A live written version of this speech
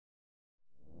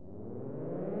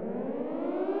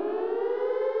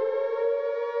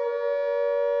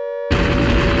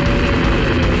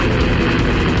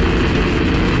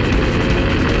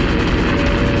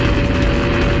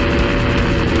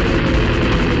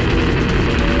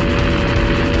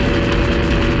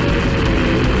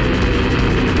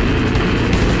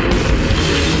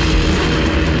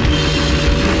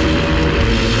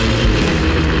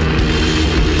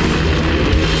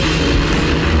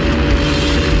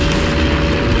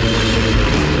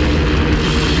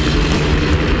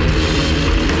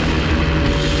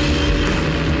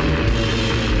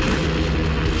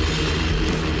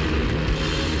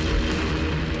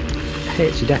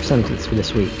it's your death sentence for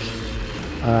this week.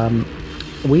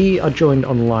 We are joined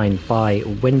online by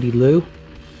Wendy Liu,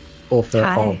 author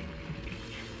Hi. of...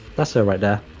 That's her right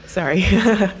there. Sorry.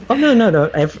 Oh, no.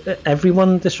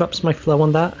 Everyone disrupts my flow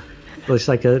on that. It's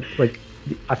like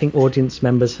I think audience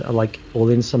members are like all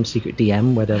in some secret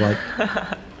DM where they're like,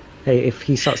 hey, if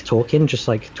he starts talking, just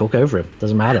like talk over him.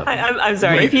 Doesn't matter. I'm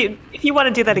sorry. If you want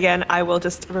to do that again, I will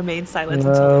just remain silent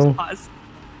until there's a pause.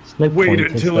 No Wait point,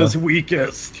 until his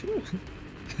weakest.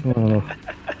 Oh.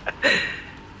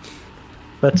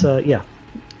 But yeah,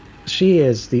 she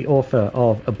is the author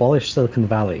of Abolish Silicon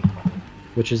Valley,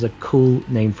 which is a cool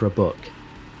name for a book.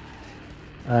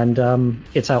 And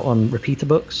it's out on Repeater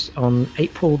Books on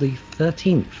April the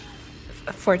 13th.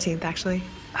 14th, actually.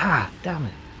 Ah, damn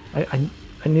it.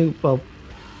 I knew, well,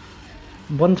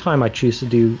 one time I choose to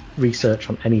do research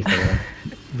on anything. I'm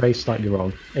very slightly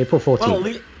wrong. April 14th.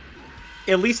 Well,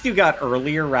 at least you got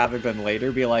earlier rather than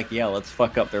later. Be like, yeah, let's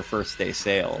fuck up their first day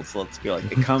sales. Let's be like,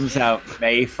 it comes out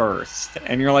May 1st.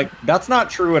 And you're like, that's not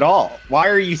true at all. Why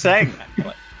are you saying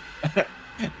that?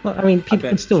 Well, I mean, people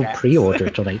can still chats. pre-order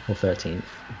it on April 13th.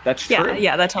 That's true.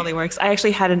 Yeah, that totally works. I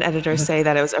actually had an editor say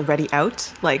that it was already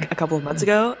out like a couple of months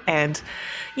ago, and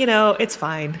it's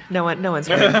fine. No one's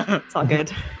hurt. It's all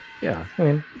good. Yeah, I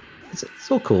mean,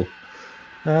 it's all cool.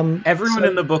 Everyone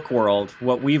in the book world,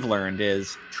 what we've learned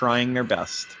is trying their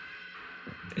best.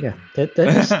 Yeah, they're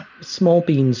just small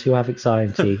beans who have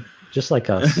anxiety, just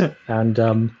like us,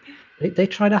 and they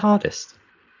try their hardest.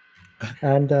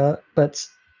 And but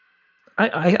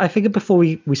I figured before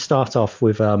we start off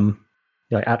with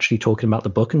actually talking about the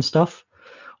book and stuff,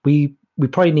 we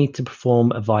probably need to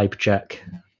perform a vibe check.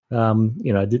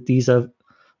 These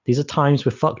are times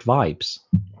with fucked vibes.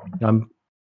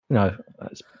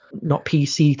 It's not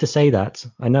PC to say that,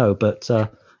 I know, but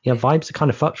vibes are kind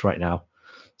of fucked right now.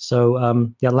 So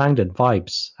Langdon,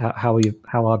 vibes, how are you?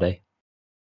 How are they?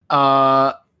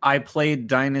 I played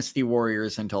Dynasty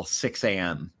Warriors until 6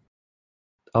 a.m.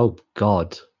 Oh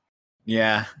God.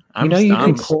 Yeah, you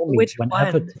can call me Which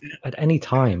whenever, one? at any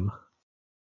time.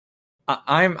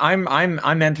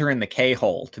 I'm entering the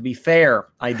K-hole. To be fair,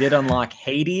 I did unlock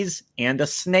Hades and a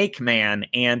Snake Man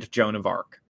and Joan of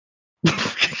Arc.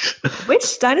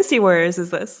 Which Dynasty Warriors is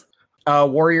this?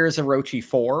 Warriors Orochi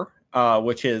 4,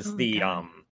 which is the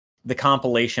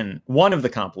compilation, one of the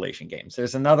compilation games.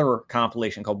 There's another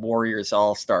compilation called Warriors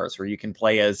All Stars where you can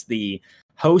play as the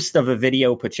host of a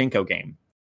video pachinko game.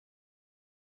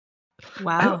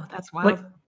 Wow, that's wild. Like,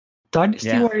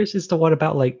 Dynasty Warriors is the one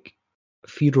about like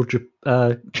feudal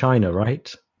China,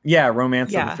 right? Yeah,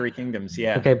 Romance of the Three Kingdoms.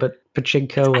 Yeah. Okay, but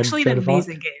pachinko it's actually and an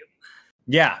amazing game.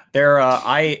 Yeah, they're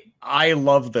I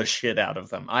love the shit out of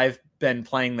them. I've been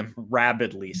playing them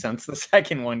rabidly since the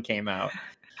second one came out.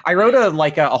 I wrote a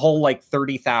whole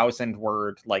 30,000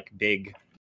 word big.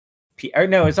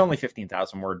 No, it's only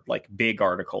 15,000 word big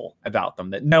article about them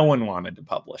that no one wanted to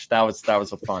publish. That was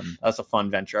a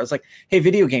fun venture. I was like, hey,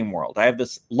 Video Game World, I have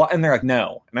this, and they're like,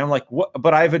 no, and I'm like, what?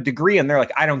 But I have a degree, and they're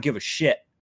like, I don't give a shit.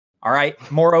 All right,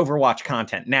 more Overwatch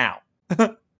content now.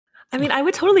 I mean, I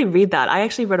would totally read that. I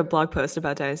actually wrote a blog post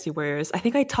about Dynasty Warriors. I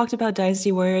think I talked about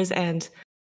Dynasty Warriors, and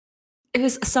it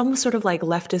was some sort of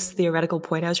leftist theoretical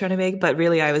point I was trying to make, but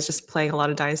really I was just playing a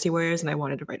lot of Dynasty Warriors, and I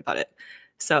wanted to write about it.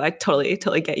 So I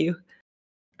totally get you.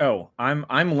 Oh,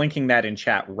 I'm linking that in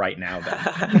chat right now.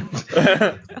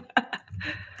 Then.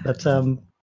 But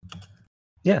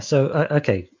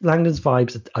okay. Langdon's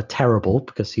vibes are terrible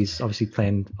because he's obviously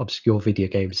playing obscure video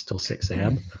games till 6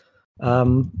 a.m.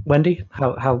 Wendy,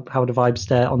 how are the vibes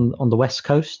there on the West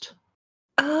Coast?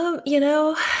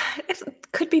 It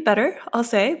could be better, I'll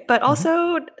say, but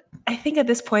also I think at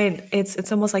this point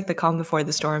it's almost like the calm before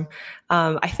the storm.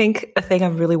 I think a thing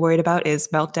I'm really worried about is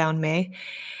Meltdown May.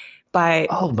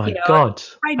 Oh my God!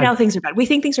 Right now things are bad. We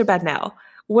think things are bad now.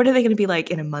 What are they going to be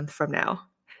like in a month from now?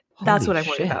 That's what I'm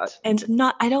worried about. And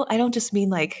I don't just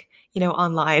mean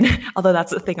online, although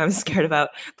that's the thing I'm scared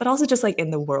about, but also just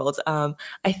in the world.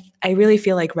 I really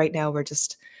feel like right now we're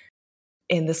just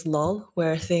in this lull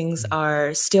where things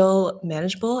are still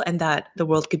manageable and that the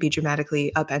world could be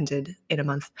dramatically upended in a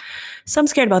month. So I'm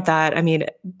scared about that. I mean,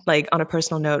 on a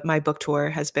personal note, my book tour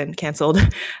has been canceled.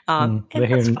 We're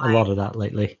hearing a lot of that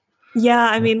lately. Yeah,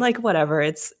 I mean, whatever.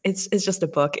 It's just a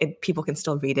book. People can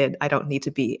still read it. I don't need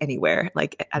to be anywhere,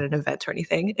 at an event or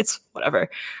anything. It's whatever.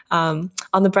 On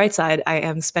the bright side, I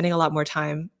am spending a lot more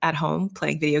time at home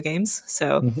playing video games.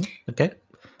 So, okay,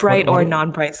 bright or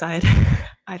non-bright side,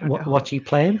 I don't know. What are you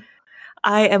playing?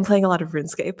 I am playing a lot of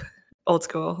RuneScape, old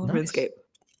school RuneScape.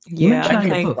 You Yeah, mentioned I'm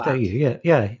that in the playing. book, don't you?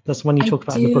 Yeah. That's one you I talk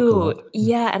about in the book a lot. do.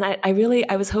 Yeah, and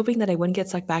I was hoping that I wouldn't get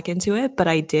sucked back into it, but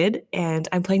I did. And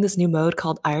I'm playing this new mode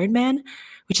called Iron Man,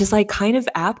 which is like kind of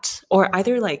apt or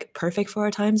either like perfect for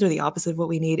our times or the opposite of what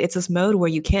we need. It's this mode where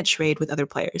you can't trade with other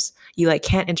players. You like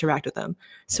can't interact with them.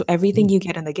 So everything you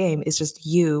get in the game is just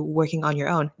you working on your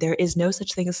own. There is no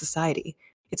such thing as society.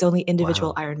 It's only individual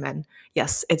Wow. Iron Men.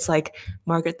 Yes, it's like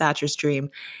Margaret Thatcher's dream.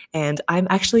 And I'm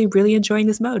actually really enjoying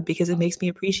this mode because it makes me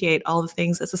appreciate all the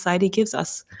things that society gives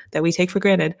us that we take for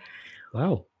granted.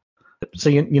 Wow. So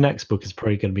your next book is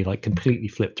probably going to be like completely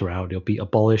flipped around. It'll be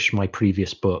abolish my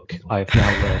previous book. I have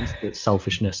now learned that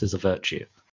selfishness is a virtue.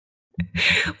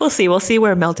 We'll see. We'll see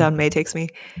where Meltdown May takes me.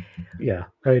 Yeah.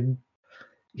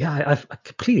 I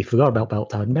completely forgot about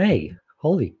Meltdown May.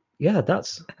 Holy, yeah,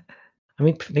 that's. I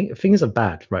mean, things are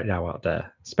bad right now out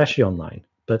there, especially online.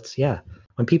 But yeah,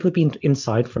 when people have been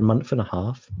inside for a month and a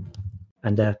half,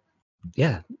 and they're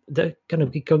going to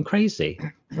be going crazy.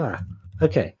 Yeah.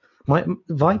 Okay, my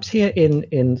vibes here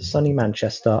in sunny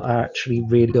Manchester are actually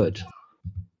really good.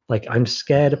 Like, I'm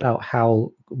scared about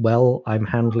how well I'm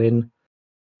handling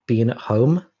being at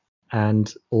home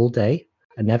and all day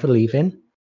and never leaving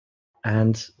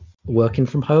and working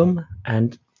from home.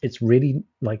 And it's really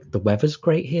like the weather's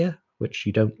great here, which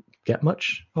you don't get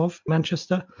much of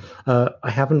Manchester. I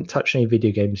haven't touched any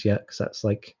video games yet because that's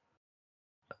like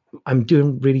I'm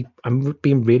being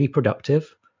really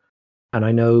productive. And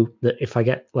I know that if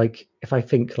I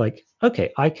think like,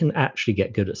 okay, I can actually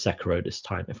get good at Sekiro this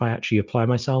time. If I actually apply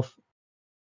myself,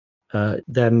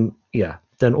 then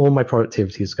all my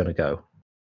productivity is going to go.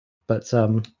 But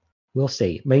we'll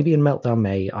see. Maybe in Meltdown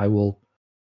May, I will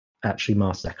actually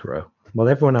master Sekiro. Well,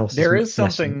 everyone else. There is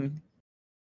something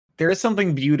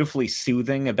beautifully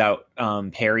soothing about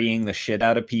parrying the shit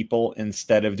out of people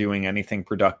instead of doing anything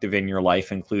productive in your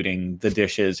life, including the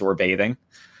dishes or bathing.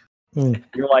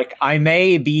 You're like, I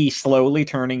may be slowly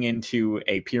turning into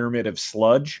a pyramid of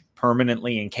sludge,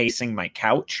 permanently encasing my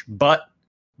couch, but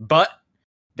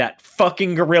that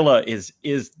fucking gorilla is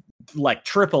like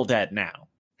triple dead now.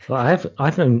 Well, I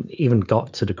haven't even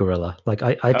got to the gorilla. Like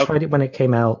I tried it when it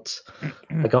came out.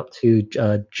 I got to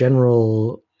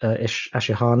General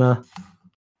Ashihana,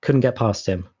 couldn't get past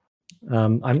him.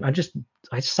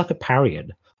 I suck at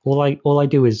parrying. All I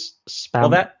do is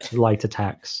spam light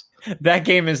attacks. That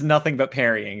game is nothing but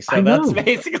parrying, so that's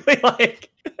basically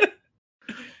like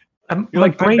you're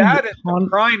like, I'm bad at the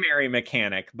primary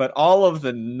mechanic, but all of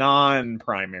the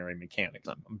non-primary mechanics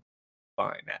I'm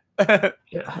fine at.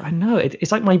 Yeah, I know.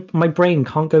 It's like my brain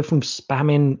can't go from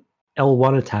spamming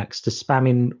L1 attacks to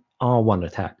spamming R1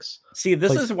 attacks. See,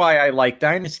 this is why I like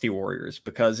Dynasty Warriors,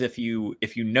 because if you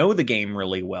know the game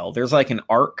really well, there's like an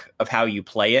arc of how you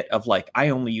play it, of like, I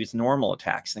only use normal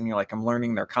attacks, and you're like, I'm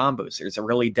learning their combos. There's a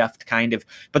really deft kind of,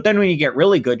 but then when you get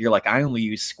really good, you're like, I only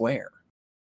use square.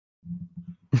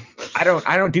 I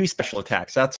don't do special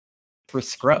attacks. That's for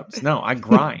scrubs. No, I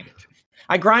grind.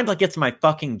 I grind like it's my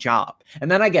fucking job.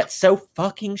 And then I get so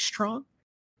fucking strong.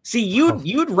 See,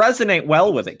 you'd resonate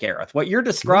well with it, Gareth. What you're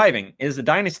describing is a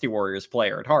Dynasty Warriors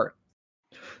player at heart.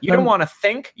 You don't want to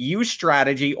think, use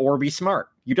strategy, or be smart.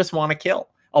 You just want to kill.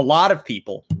 A lot of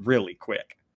people really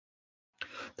quick.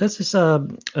 There's this a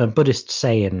Buddhist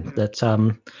saying that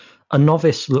a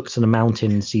novice looks at a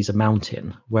mountain and sees a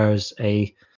mountain, whereas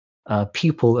a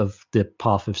pupil of the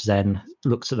path of Zen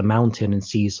looks at the mountain and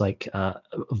sees like a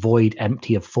void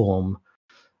empty of form,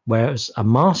 whereas a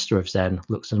master of Zen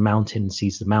looks at a mountain and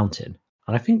sees the mountain.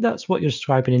 And I think that's what you're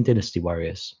describing in Dynasty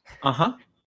Warriors. Uh-huh.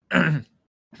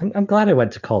 I'm glad I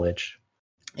went to college.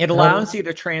 It allows you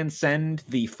to transcend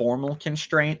the formal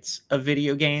constraints of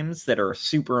video games that are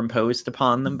superimposed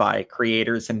upon them by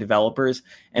creators and developers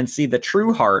and see the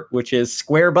true heart, which is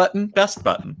square button, best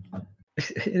button.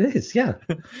 It is, yeah.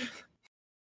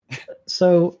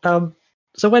 So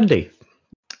Wendy,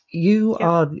 you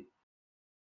are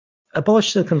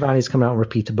Abolish Silicon Valley is coming out on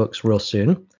repeater books real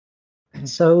soon.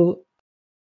 So,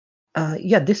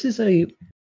 this is a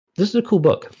cool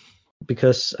book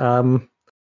because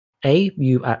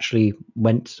you actually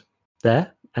went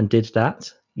there and did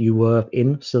that. You were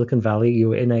in Silicon Valley. You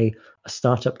were in a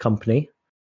startup company.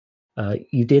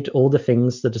 You did all the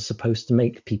things that are supposed to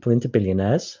make people into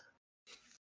billionaires.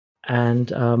 And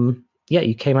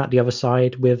you came out the other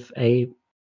side with a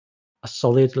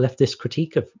solid leftist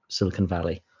critique of Silicon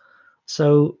Valley.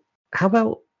 So how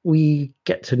about we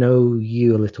get to know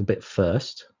you a little bit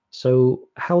first? So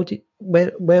how did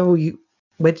you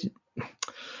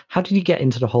get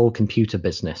into the whole computer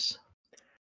business?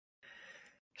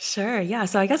 Sure. Yeah.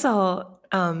 So I guess I'll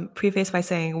preface by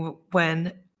saying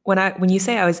when you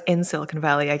say I was in Silicon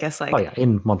Valley, I guess like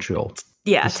in Montreal.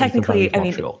 Yeah, technically, I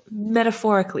mean,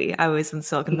 metaphorically, I was in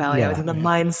Silicon Valley. Yeah, I was in the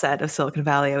mindset of Silicon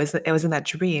Valley. I was in that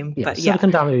dream. Yeah, but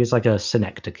Silicon Valley is like a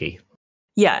synecdoche.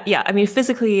 Yeah. I mean,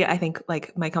 physically, I think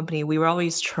like my company, we were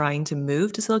always trying to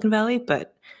move to Silicon Valley,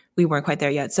 but we weren't quite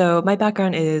there yet. So my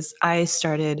background is I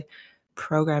started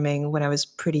programming when I was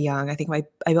pretty young. I think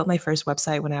I built my first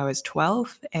website when I was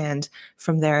 12, and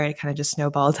from there it kind of just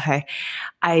snowballed.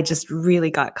 I just really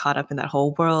got caught up in that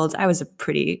whole world. I was a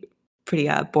pretty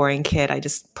boring kid. I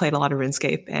just played a lot of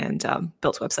RuneScape and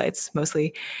built websites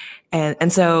mostly.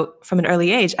 And so from an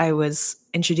early age, I was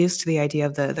introduced to the idea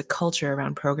of the culture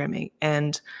around programming.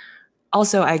 And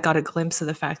also I got a glimpse of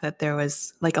the fact that there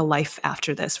was like a life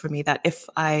after this for me, that if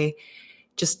I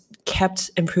just kept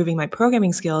improving my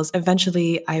programming skills,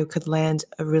 eventually I could land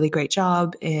a really great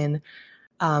job in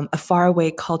a faraway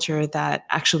culture that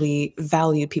actually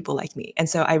valued people like me. And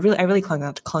so I really clung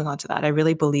on to that. I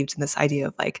really believed in this idea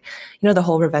of like, the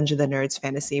whole Revenge of the Nerds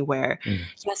fantasy where,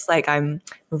 yes, like I'm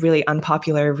really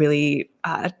unpopular, really,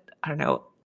 I don't know,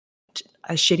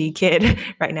 a shitty kid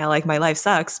right now. Like my life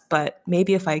sucks, but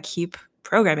maybe if I keep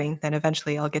programming, then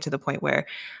eventually I'll get to the point where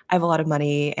I have a lot of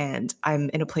money and I'm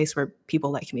in a place where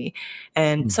people like me.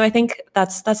 And so I think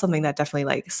that's something that definitely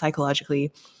like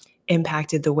psychologically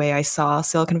impacted the way I saw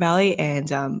Silicon Valley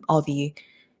and all the,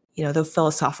 the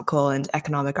philosophical and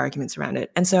economic arguments around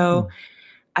it. And so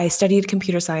I studied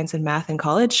computer science and math in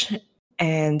college.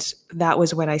 And that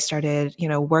was when I started,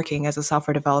 working as a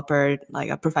software developer,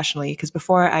 like professionally, because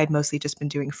before I had mostly just been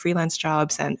doing freelance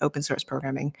jobs and open source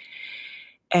programming.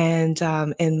 And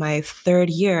in my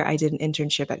third year, I did an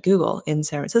internship at Google in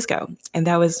San Francisco. And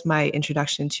that was my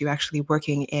introduction to actually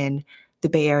working in the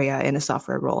Bay Area in a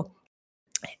software role.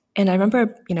 And I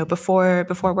remember, before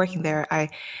working there, I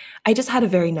just had a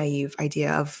very naive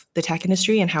idea of the tech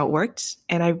industry and how it worked.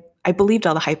 And I believed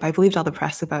all the hype. I believed all the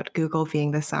press about Google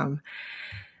being this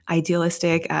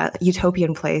idealistic,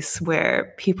 utopian place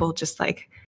where people just like,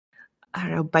 I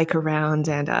don't know, bike around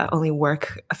and only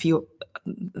work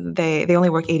they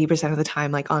only work 80% of the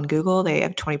time like on Google. They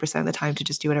have 20% of the time to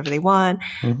just do whatever they want.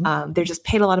 They're just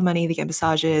paid a lot of money. They get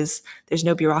massages. There's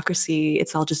no bureaucracy.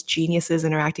 It's all just geniuses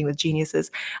interacting with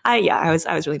geniuses. I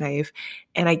was really naive.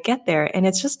 And I get there and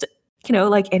it's just,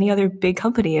 like any other big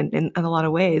company in a lot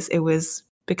of ways, it was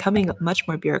becoming much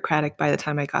more bureaucratic by the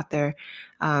time I got there.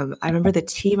 I remember the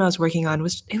team I was working on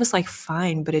was like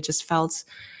fine, but it just felt,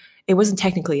 it wasn't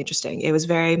technically interesting. It was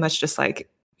very much just like,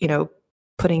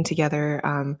 putting together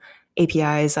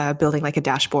APIs, building like a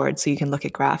dashboard so you can look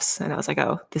at graphs. And I was like,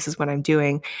 oh, this is what I'm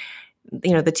doing.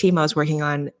 The team I was working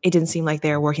on, it didn't seem like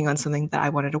they were working on something that I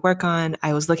wanted to work on.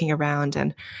 I was looking around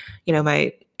and,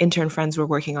 my intern friends were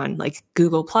working on like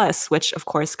Google Plus, which of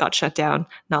course got shut down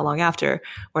not long after,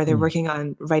 or they're working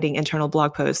on writing internal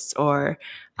blog posts or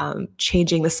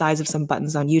changing the size of some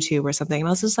buttons on YouTube or something. And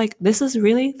I was just like, this is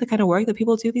really the kind of work that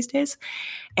people do these days.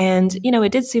 And,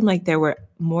 it did seem like there were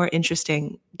more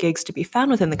interesting gigs to be found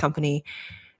within the company,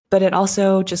 but it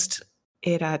also just,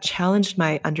 it challenged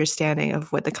my understanding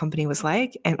of what the company was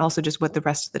like and also just what the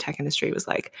rest of the tech industry was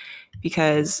like.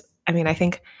 Because, I mean, I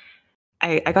think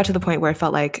I got to the point where I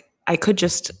felt like I could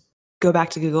just go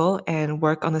back to Google and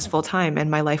work on this full time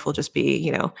and my life will just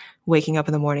be, waking up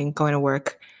in the morning, going to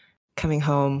work, coming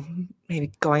home,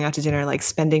 maybe going out to dinner, like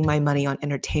spending my money on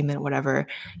entertainment, whatever,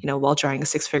 while drawing a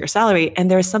 6-figure salary.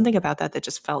 And there was something about that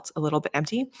just felt a little bit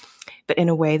empty, but in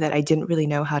a way that I didn't really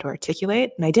know how to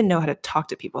articulate and I didn't know how to talk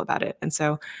to people about it. And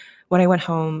so when I went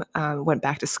home, went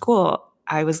back to school,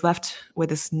 I was left with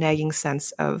this nagging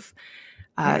sense of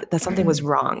that something was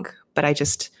wrong, but I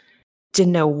just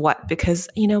didn't know what, because,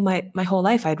 my whole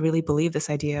life I'd really believed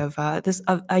this idea of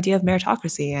idea of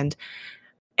meritocracy and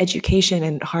education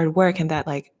and hard work, and that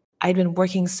like I'd been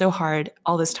working so hard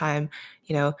all this time,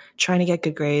 trying to get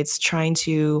good grades, trying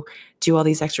to do all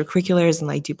these extracurriculars and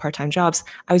like do part-time jobs.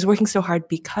 I was working so hard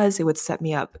because it would set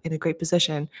me up in a great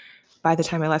position by the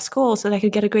time I left school so that I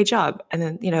could get a great job. And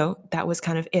then, that was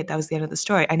kind of it. That was the end of the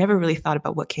story. I never really thought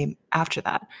about what came after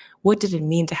that. What did it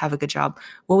mean to have a good job?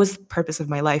 What was the purpose of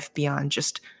my life beyond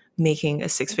just making a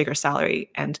 6-figure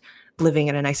salary and living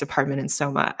in a nice apartment in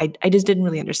Soma? I just didn't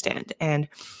really understand. And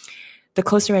the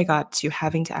closer I got to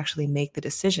having to actually make the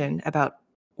decision about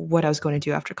what I was going to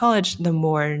do after college, the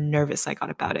more nervous I got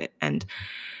about it. And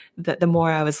the more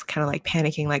I was kind of like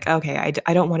panicking, like, okay,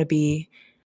 I don't want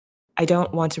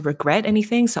to regret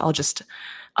anything. So I'll just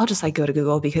like go to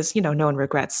Google because, no one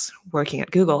regrets working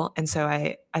at Google. And so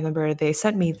I remember they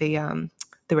sent me the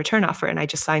return offer and I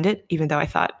just signed it, even though I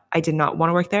thought I did not want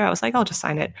to work there. I was like, I'll just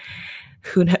sign it.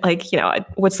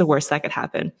 What's the worst that could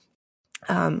happen?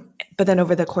 But then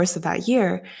over the course of that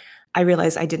year, I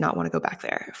realized I did not want to go back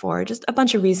there for just a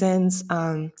bunch of reasons.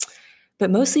 But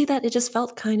mostly that it just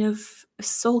felt kind of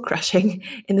soul crushing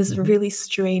in this really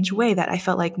strange way that I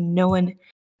felt like no one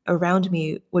around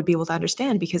me would be able to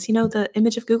understand, because the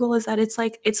image of Google is that it's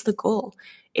the goal,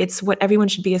 it's what everyone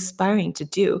should be aspiring to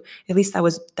do. At least that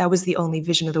was the only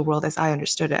vision of the world as I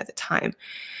understood it at the time.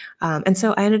 And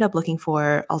so I ended up looking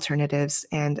for alternatives,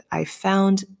 and I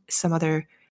found some other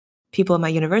people in my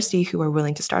university who were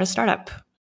willing to start a startup.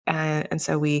 And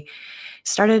so we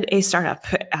started a startup,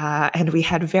 and we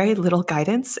had very little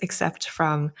guidance except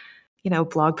from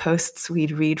blog posts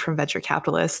we'd read from venture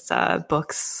capitalists,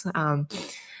 books,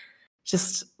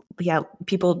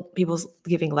 people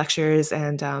giving lectures,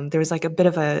 and there was like a bit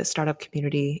of a startup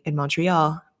community in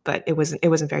Montreal, but it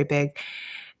wasn't very big.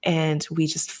 And we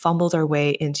just fumbled our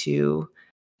way into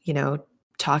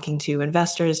talking to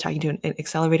investors, talking to an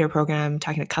accelerator program,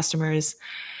 talking to customers.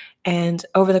 And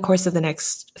over the course of the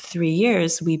next 3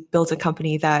 years, we built a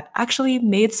company that actually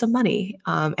made some money,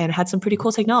 and had some pretty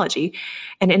cool technology.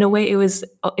 And in a way, it was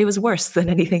worse than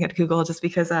anything at Google, just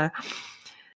because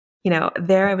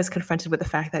there I was confronted with the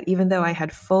fact that even though I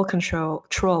had full control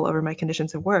over my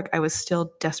conditions of work, I was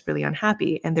still desperately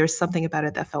unhappy, and there's something about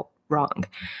it that felt wrong.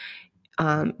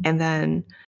 And then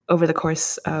over the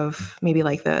course of maybe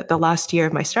like the last year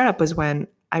of my startup was when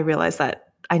I realized that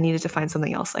I needed to find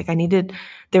something else.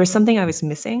 There was something I was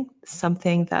missing,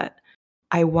 something that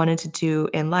I wanted to do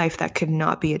in life that could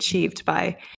not be achieved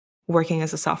by working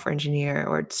as a software engineer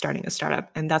or starting a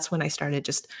startup. And that's when I started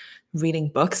just reading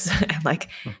books and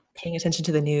paying attention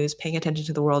to the news, paying attention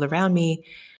to the world around me.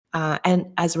 And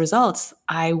as a result,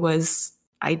 I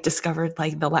discovered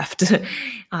the left,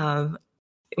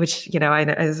 which,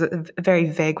 is a very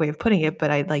vague way of putting it, but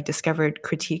I discovered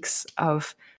critiques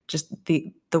of just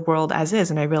the world as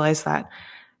is. And I realized that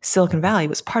Silicon Valley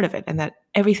was part of it, and that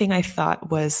everything I thought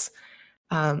was,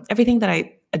 everything that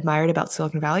I admired about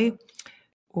Silicon Valley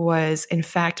was in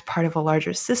fact part of a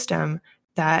larger system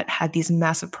that had these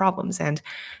massive problems. And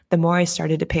the more I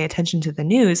started to pay attention to the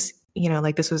news,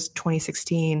 this was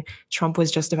 2016, Trump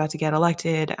was just about to get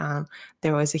elected.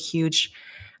 There was a huge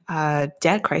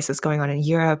debt crisis going on in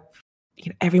Europe.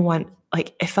 Everyone,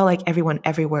 it felt like everyone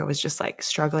everywhere was just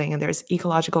struggling, and there's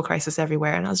ecological crisis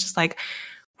everywhere. And I was just like,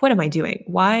 what am I doing?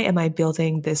 Why am I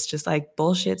building this just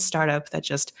bullshit startup that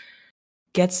just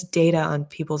gets data on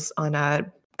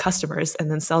customers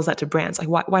and then sells that to brands?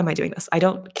 Why am I doing this? I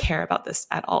don't care about this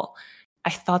at all. I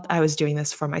thought I was doing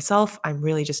this for myself. I'm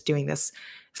really just doing this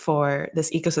for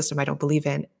this ecosystem I don't believe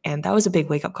in. And that was a big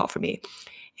wake-up call for me.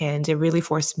 And it really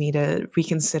forced me to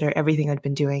reconsider everything I'd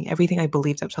been doing, everything I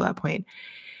believed up to that point.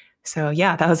 So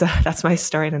yeah, that's my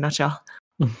story in a nutshell.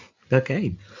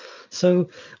 Okay. So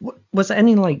was there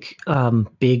any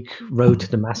big road to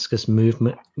Damascus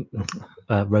moment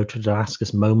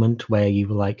where you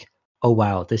were like, oh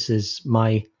wow, this is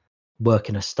my work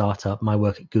in a startup, my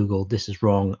work at Google, this is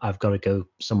wrong, I've got to go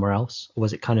somewhere else? Or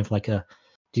was it kind of do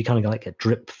you kind of a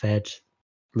drip fed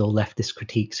little leftist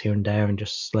critiques here and there, and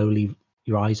just slowly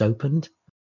your eyes opened?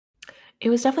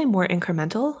 It was definitely more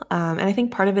incremental. And I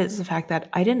think part of it is the fact that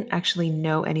I didn't actually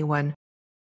know anyone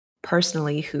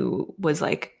personally who was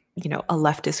a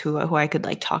leftist who I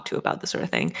could talk to about this sort of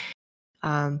thing.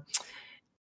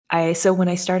 So when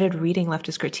I started reading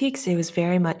leftist critiques, it was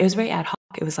very ad hoc.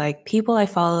 It was people I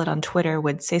followed on Twitter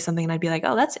would say something and I'd be like,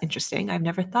 oh, that's interesting, I've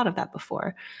never thought of that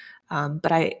before.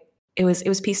 But it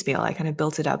was piecemeal. I kind of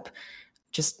built it up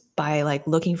just by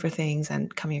looking for things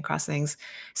and coming across things.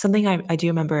 Something I do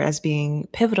remember as being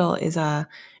pivotal is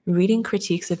reading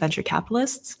critiques of venture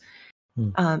capitalists.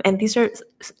 And these are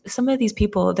some of these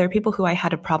people, they're people who I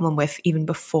had a problem with even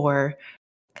before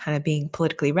kind of being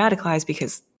politically radicalized,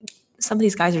 because some of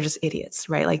these guys are just idiots,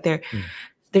 right? They're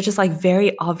just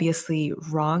very obviously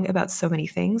wrong about so many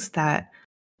things that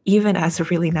even as a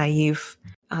really naive,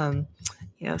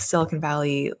 Silicon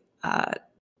Valley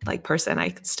person, I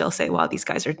could still say, wow, these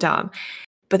guys are dumb.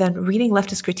 But then reading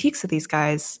leftist critiques of these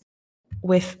guys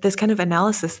with this kind of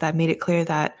analysis that made it clear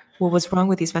that what was wrong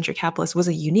with these venture capitalists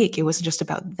wasn't unique. It wasn't just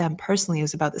about them personally. It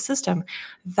was about the system.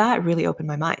 That really opened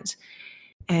my mind.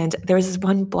 And there was this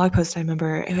one blog post I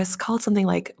remember, it was called something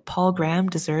like Paul Graham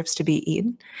Deserves to Be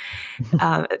Eaten.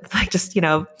 Just,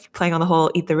 playing on the whole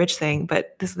eat the rich thing.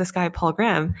 But this guy, Paul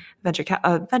Graham, venture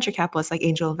capitalist,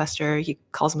 angel investor, he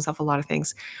calls himself a lot of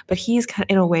things, but he's kind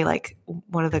of, in a way,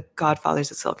 one of the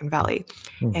godfathers of Silicon Valley.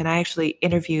 And I actually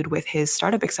interviewed with his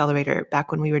startup accelerator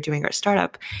back when we were doing our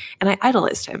startup, and I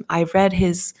idolized him. I read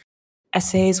his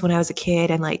essays when I was a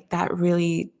kid, and that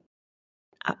really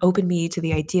opened me to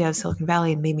the idea of Silicon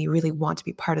Valley and made me really want to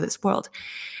be part of this world.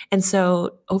 And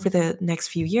so over the next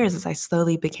few years, as I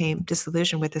slowly became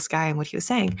disillusioned with this guy and what he was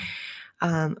saying,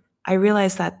 I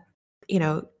realized that,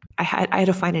 I had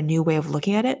to find a new way of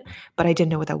looking at it, but I didn't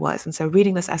know what that was. And so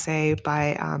reading this essay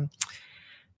by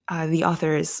the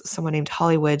author is someone named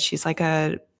Hollywood. She's like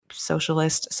a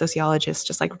sociologist,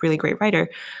 just like really great writer.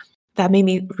 That made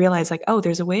me realize like, oh,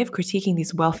 there's a way of critiquing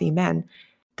these wealthy men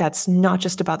that's not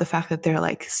just about the fact that they're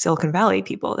like Silicon Valley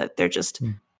people, that they're just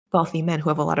wealthy men who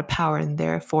have a lot of power and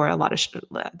therefore a lot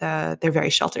of they're very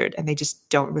sheltered and they just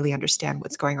don't really understand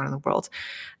what's going on in the world.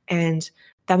 And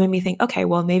that made me think, okay,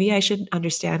 well, maybe I should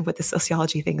understand what the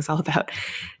sociology thing is all about.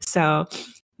 So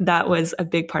that was a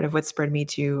big part of what spurred me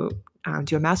to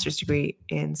do a master's degree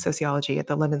in sociology at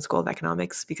the London School of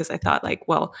Economics, because I thought like,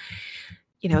 well,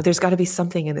 there's got to be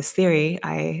something in this theory.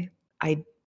 I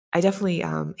definitely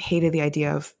hated the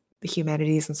idea of the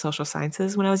humanities and social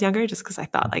sciences when I was younger, just because I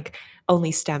thought like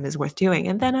only STEM is worth doing.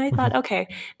 And then I thought, okay,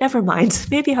 never mind.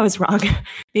 Maybe I was wrong.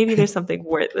 Maybe there's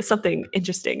something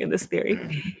interesting in this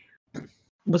theory.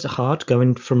 Was it hard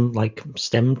going from like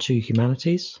STEM to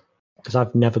humanities? Because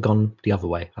I've never gone the other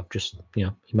way. I've just,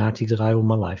 humanities guy all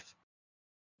my life.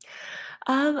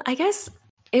 I guess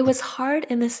it was hard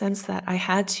in the sense that I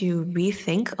had to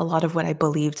rethink a lot of what I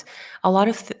believed. A lot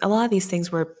of these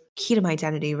things were key to my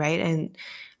identity, right? And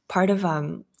part of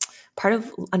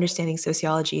understanding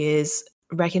sociology is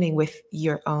reckoning with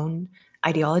your own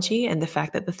ideology and the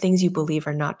fact that the things you believe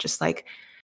are not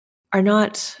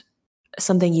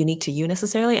something unique to you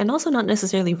necessarily, and also not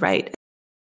necessarily right.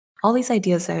 All these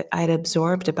ideas that I had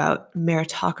absorbed about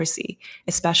meritocracy,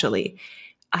 especially,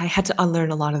 I had to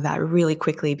unlearn a lot of that really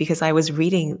quickly because I was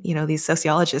reading, these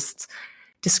sociologists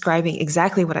describing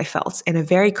exactly what I felt in a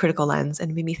very critical lens,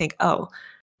 and made me think, oh,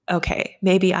 okay,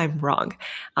 maybe I'm wrong.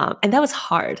 And that was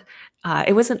hard.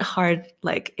 It wasn't hard,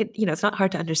 it's not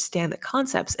hard to understand the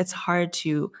concepts. It's hard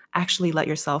to actually let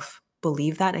yourself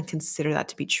believe that and consider that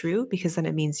to be true, because then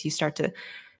it means you start to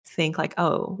think like,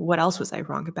 oh, what else was I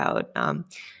wrong about?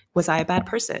 Was I a bad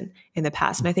person in the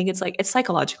past? And I think it's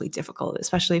psychologically difficult,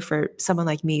 especially for someone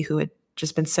like me who had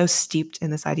just been so steeped in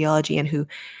this ideology and who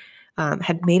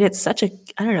had made it such a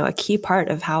key part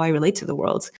of how I relate to the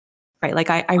world, right? Like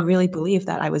I really believe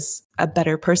that I was a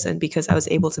better person because I was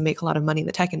able to make a lot of money in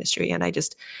the tech industry. And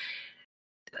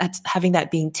having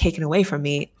that being taken away from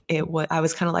me, I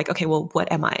was kind of like, okay, well, what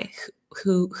am I?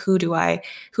 Who do I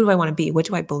want to be? What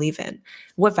do I believe in?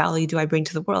 What value do I bring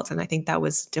to the world? And I think that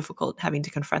was difficult, having to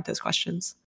confront those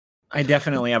questions. I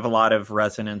definitely have a lot of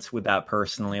resonance with that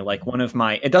personally. Like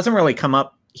it doesn't really come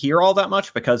up here all that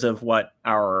much because of what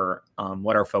our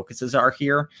focuses are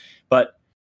here. But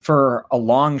for a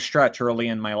long stretch early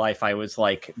in my life, I was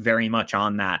like very much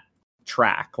on that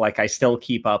track. Like I still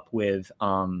keep up with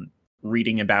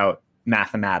reading about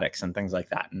mathematics and things like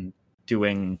that, and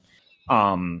doing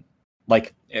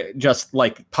just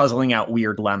like puzzling out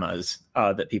weird lemmas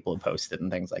that people have posted and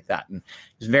things like that. And I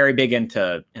was very big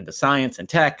into science and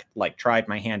tech, like tried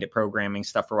my hand at programming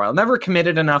stuff for a while, never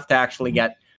committed enough to actually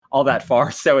get all that far.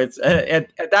 So it's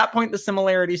at that point, the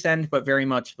similarities end, but very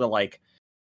much the like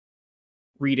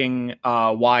reading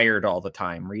Wired all the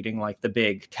time, reading like the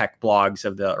big tech blogs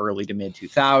of the early to mid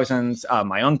 2000s.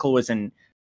 My uncle was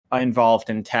involved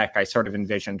in tech. I sort of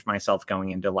envisioned myself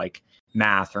going into like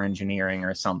math or engineering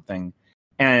or something.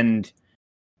 And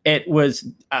it was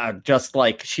just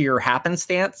like sheer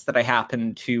happenstance that I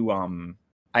happened to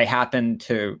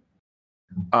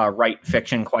write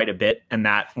fiction quite a bit. And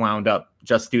that wound up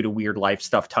just due to weird life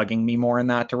stuff tugging me more in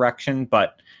that direction.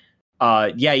 But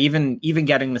even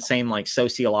getting the same like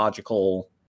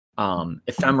sociological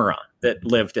ephemera that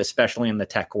lived, especially in the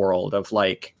tech world, of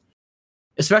like,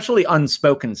 especially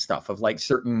unspoken stuff of like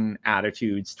certain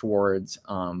attitudes towards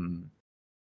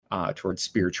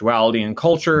spirituality and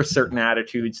culture, certain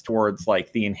attitudes towards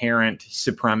like the inherent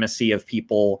supremacy of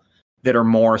people that are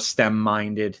more STEM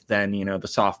minded than, the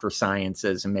softer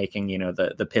sciences, and making,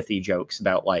 the pithy jokes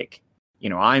about like,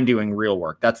 I'm doing real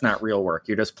work. That's not real work.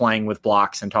 You're just playing with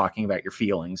blocks and talking about your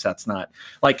feelings. That's not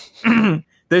like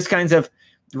those kinds of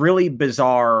really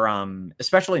bizarre,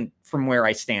 especially from where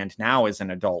I stand now as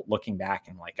an adult, looking back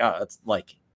and like, oh, it's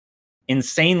like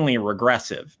insanely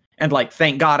regressive. And like,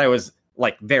 thank God I was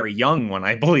like very young when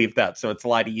I believed that. So it's a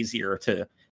lot easier to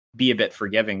be a bit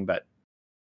forgiving. But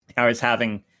I was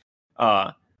having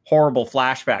horrible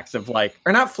flashbacks of like,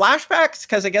 or not flashbacks,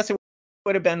 because I guess it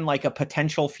would have been like a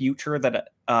potential future that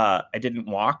I didn't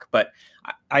walk. But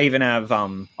I even have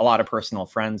a lot of personal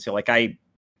friends who like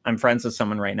I'm friends with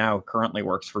someone right now who currently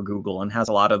works for Google and has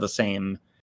a lot of the same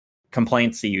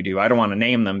complaints that you do. I don't want to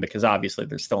name them because obviously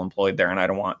they're still employed there, and I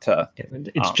don't want to.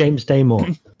 It's James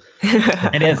Damore.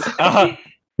 It is.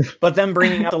 But then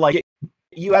bringing up like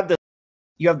you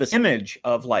have this image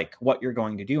of like what you're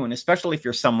going to do, and especially if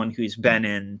you're someone who's been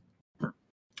in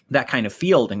that kind of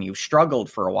field and you've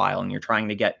struggled for a while and you're trying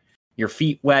to get your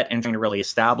feet wet and trying to really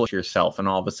establish yourself, and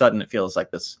all of a sudden it feels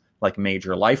like this like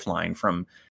major lifeline from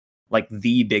like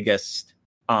the biggest,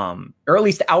 or at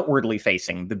least outwardly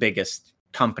facing the biggest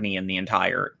company in the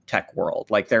entire tech world.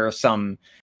 Like there are some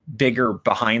bigger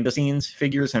behind the scenes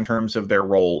figures in terms of their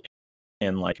role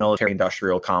in like military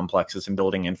industrial complexes and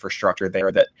building infrastructure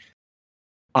there that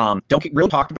don't get really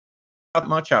talked about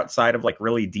much outside of like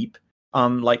really deep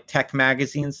like tech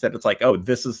magazines, that it's like, oh,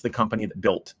 this is the company that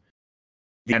built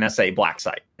the NSA black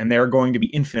site, and they're going to be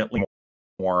infinitely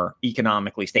more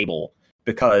economically stable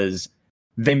because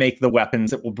they make the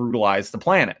weapons that will brutalize the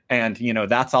planet. And, you know,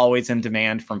 that's always in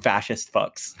demand from fascist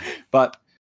fucks. But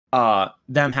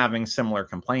them having similar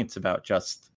complaints about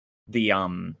just the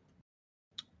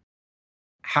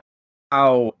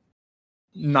how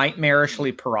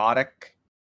nightmarishly parodic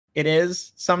it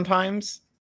is sometimes.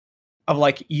 Of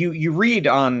like you read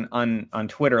on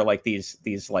Twitter like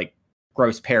these like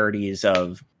gross parodies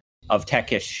of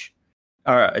techie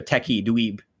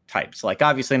dweeb types. Like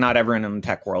obviously not everyone in the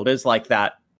tech world is like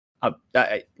that.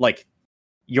 Like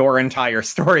your entire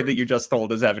story that you just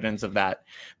told is evidence of that.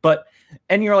 But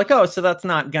and you're like, oh, so that's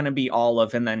not going to be all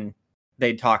of, and then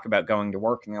they'd talk about going to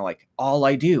work and they're like, all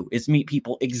I do is meet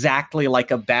people exactly like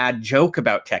a bad joke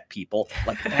about tech people,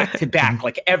 like back to back.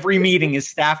 Like every meeting is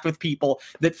staffed with people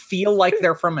that feel like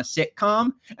they're from a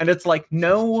sitcom. And it's like,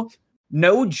 no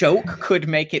joke could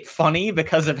make it funny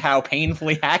because of how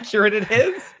painfully accurate it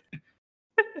is.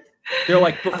 They're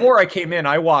like, before I came in,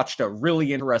 I watched a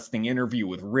really interesting interview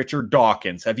with Richard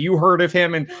Dawkins. Have you heard of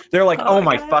him? And they're like, oh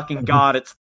my fucking God,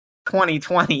 it's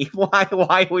 2020.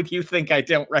 Why would you think I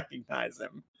don't recognize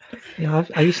him? Yeah,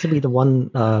 I used to be the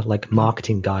one like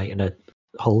marketing guy in a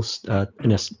whole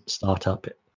in a startup,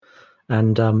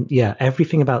 and yeah,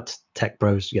 everything about Tech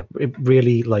Bros. Yeah, it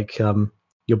really like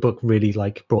your book really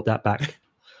like brought that back,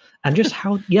 and just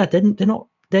how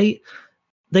they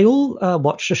all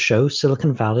watch the show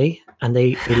Silicon Valley and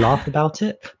they laugh about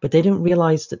it, but they didn't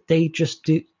realize that they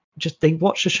they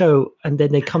watch the show and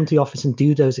then they come to the office and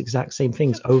do those exact same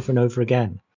things over and over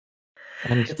again.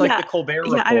 And it's like the Colbert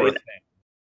Report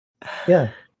thing. Yeah.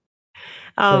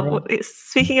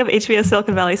 Speaking of HBO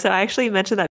Silicon Valley, so I actually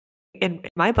mentioned that in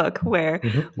my book where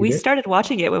we started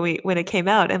watching it when it came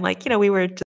out, and like, you know, we were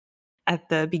just at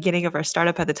the beginning of our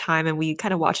startup at the time, and we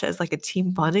kind of watched it as like a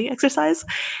team bonding exercise.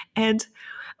 And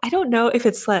I don't know if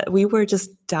it's that we were just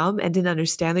dumb and didn't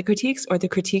understand the critiques, or the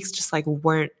critiques just like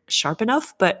weren't sharp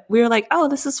enough, but we were like, oh,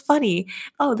 this is funny.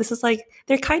 Oh, this is like,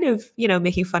 they're kind of, you know,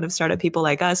 making fun of startup people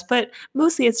like us, but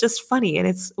mostly it's just funny. And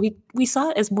it's, we saw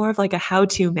it as more of like a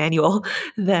how-to manual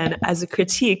than as a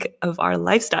critique of our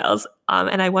lifestyles.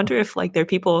 And I wonder if like there are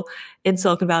people in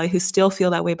Silicon Valley who still feel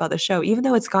that way about the show, even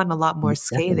though it's gotten a lot more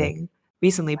scathing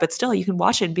recently, but still you can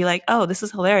watch it and be like, oh, this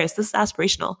is hilarious. This is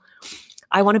aspirational.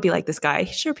 I want to be like this guy.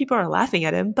 Sure, people are laughing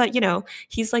at him, but you know,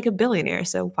 he's like a billionaire.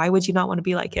 So why would you not want to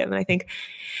be like him? And I think,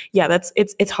 yeah,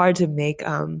 it's hard to make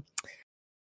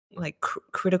like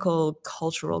critical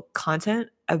cultural content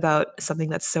about something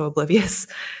that's so oblivious,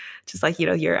 just like, you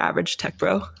know, your average tech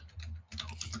bro.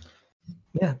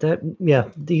 Yeah,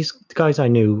 these guys I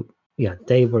knew, yeah,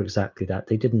 they were exactly that.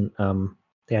 They didn't,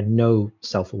 they had no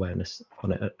self-awareness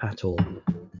on it at all.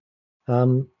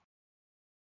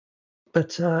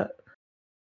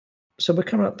 So we're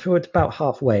coming up towards about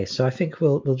halfway. So I think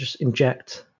we'll just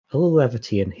inject a little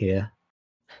levity in here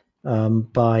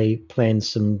by playing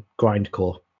some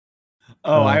grindcore.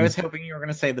 Oh, I was hoping you were going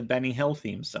to say the Benny Hill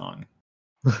theme song.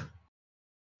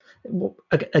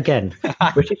 Again,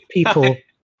 British people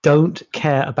don't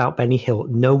care about Benny Hill.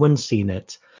 No one's seen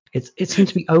it. It seems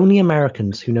to be only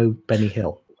Americans who know Benny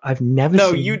Hill. I've never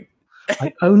seen it.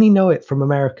 I only know it from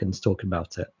Americans talking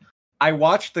about it. I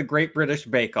watched the Great British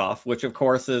Bake Off, which of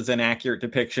course is an accurate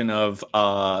depiction of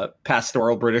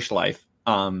pastoral British life.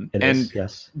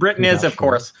 Yes. Britain is, of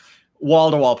course,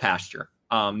 wall-to-wall pasture.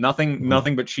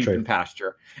 Nothing but sheep and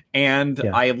pasture. And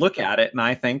I look at it and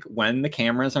I think when the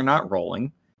cameras are not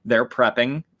rolling, they're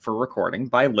prepping for recording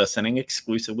by listening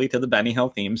exclusively to the Benny Hill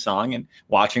theme song and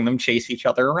watching them chase each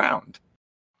other around.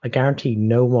 I guarantee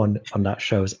no one on that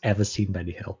show has ever seen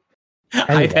Benny Hill.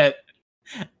 Anyway. I bet.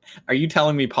 Are you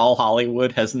telling me Paul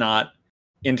Hollywood has not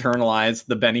internalized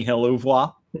the Benny Hill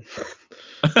oeuvre?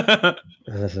 No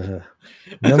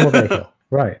more Benny Hill.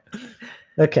 Right.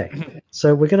 Okay.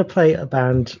 So we're going to play a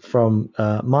band from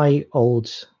my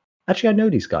old Actually, I know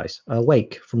these guys.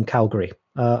 Wake from Calgary.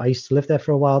 I used to live there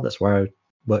for a while. That's where I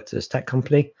worked at this tech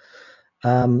company.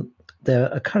 They're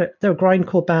a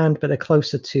grindcore band, but they're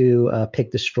closer to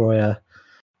Pig Destroyer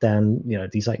than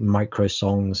these like micro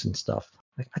songs and stuff.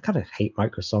 I kind of hate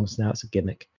micro songs now. It's a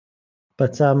gimmick.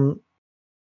 But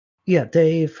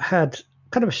they've had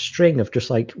kind of a string of just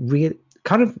like really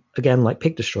kind of, again, like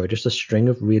Pig Destroyer, just a string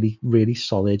of really, really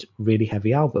solid, really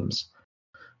heavy albums.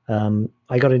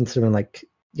 I got into them in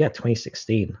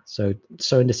 2016. So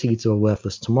Sowing the Seeds of a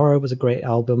Worthless Tomorrow was a great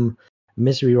album.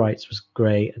 Misery Rights was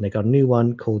great, and they got a new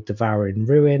one called Devouring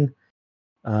Ruin.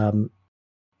 And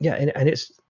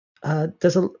it's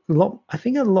there's a lot. I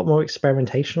think a lot more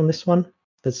experimentation on this one.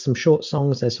 There's some short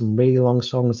songs. There's some really long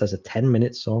songs. There's a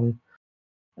 10-minute song.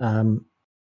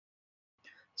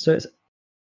 So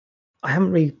I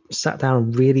haven't really sat down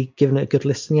and really given it a good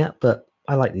listen yet, but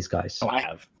I like these guys. Oh, I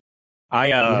have.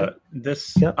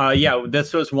 This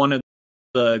was one of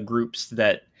the groups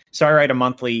that. So I write a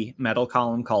monthly metal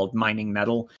column called Mining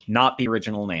Metal, not the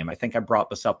original name. I think I brought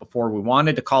this up before. We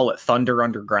wanted to call it Thunder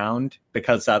Underground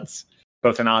because that's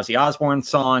both an Ozzy Osbourne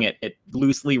song. It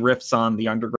loosely riffs on the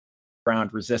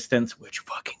Underground Resistance, which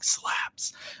fucking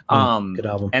slaps. Good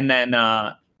album. And then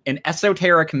an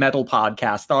esoteric metal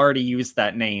podcast already used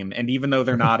that name, and even though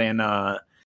they're not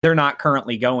they're not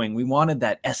currently going, we wanted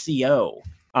that SEO,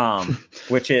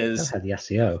 which is the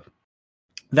SEO.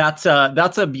 That's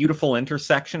a beautiful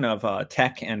intersection of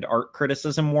tech and art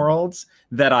criticism worlds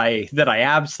that I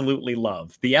absolutely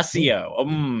love. The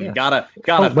SEO. Gotta.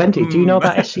 Wendy, do you know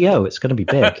about SEO? It's going to be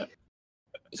big.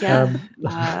 Yeah,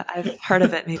 I've heard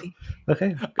of it. Maybe.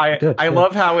 Okay. I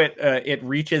love how it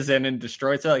reaches in and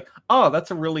destroys. They're like, oh,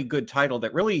 that's a really good title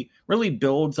that really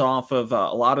builds off of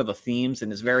a lot of the themes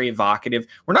and is very evocative.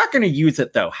 We're not going to use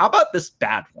it though. How about this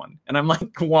bad one? And I'm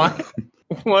like, what?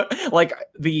 What? Like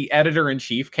the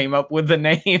editor-in-chief came up with the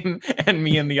name, and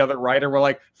me and the other writer were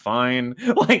like, fine.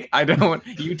 Like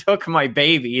you took my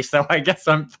baby, so I guess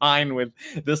I'm fine with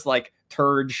this like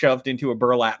turd shoved into a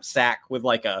burlap sack with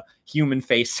like a human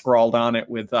face scrawled on it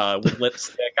with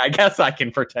lipstick. I guess I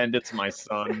can pretend it's my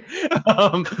son.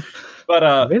 But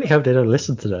I really hope they don't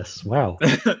listen to this. Wow.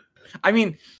 I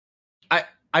mean,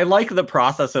 I like the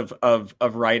process of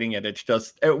writing it. It's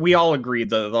just we all agreed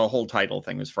the whole title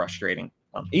thing was frustrating.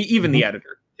 Even the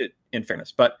editor, in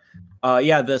fairness. But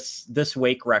this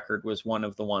Wake record was one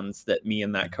of the ones that me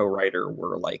and that co-writer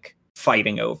were like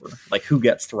fighting over, like who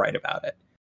gets to write about it.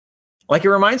 Like it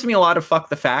reminds me a lot of Fuck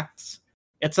the Facts.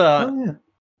 It's a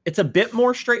bit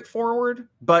more straightforward,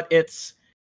 but it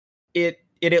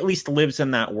at least lives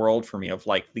in that world for me of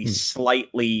like the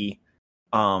slightly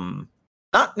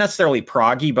not necessarily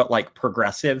proggy, but like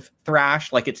progressive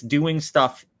thrash. Like it's doing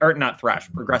stuff, or not thrash,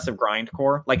 progressive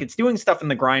grindcore. Like it's doing stuff in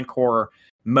the grindcore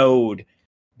mode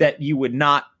that you would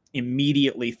not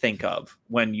immediately think of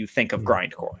when you think of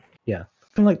grindcore. Yeah,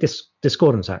 kind of like this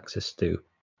Discordance Axis do.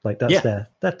 Like that's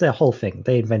their whole thing.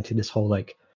 They invented this whole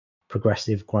like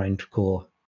progressive grindcore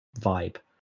vibe.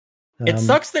 It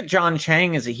sucks that John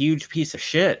Chang is a huge piece of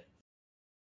shit.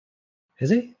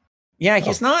 Is he? Yeah,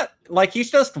 he's not like he's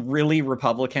just really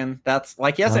Republican. That's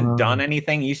like he hasn't done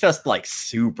anything. He's just like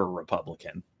super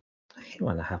Republican. I hate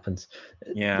when that happens.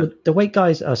 Yeah, the Wake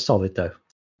guys are solid though.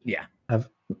 Yeah, I've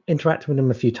interacted with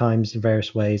them a few times in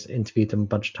various ways. Interviewed them a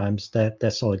bunch of times. They're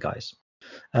solid guys.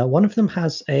 One of them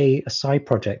has a side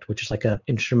project which is like a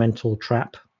instrumental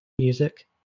trap music.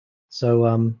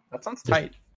 So that sounds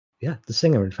tight. Yeah, the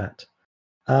singer, in fact.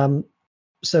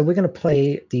 So we're going to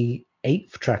play the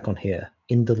 8th track on here,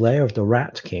 In the Lair of the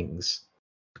Rat Kings,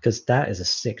 because that is a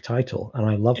sick title, and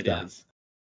I love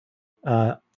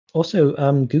that.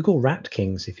 Also, Google Rat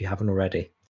Kings if you haven't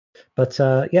already. But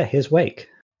here's Wake.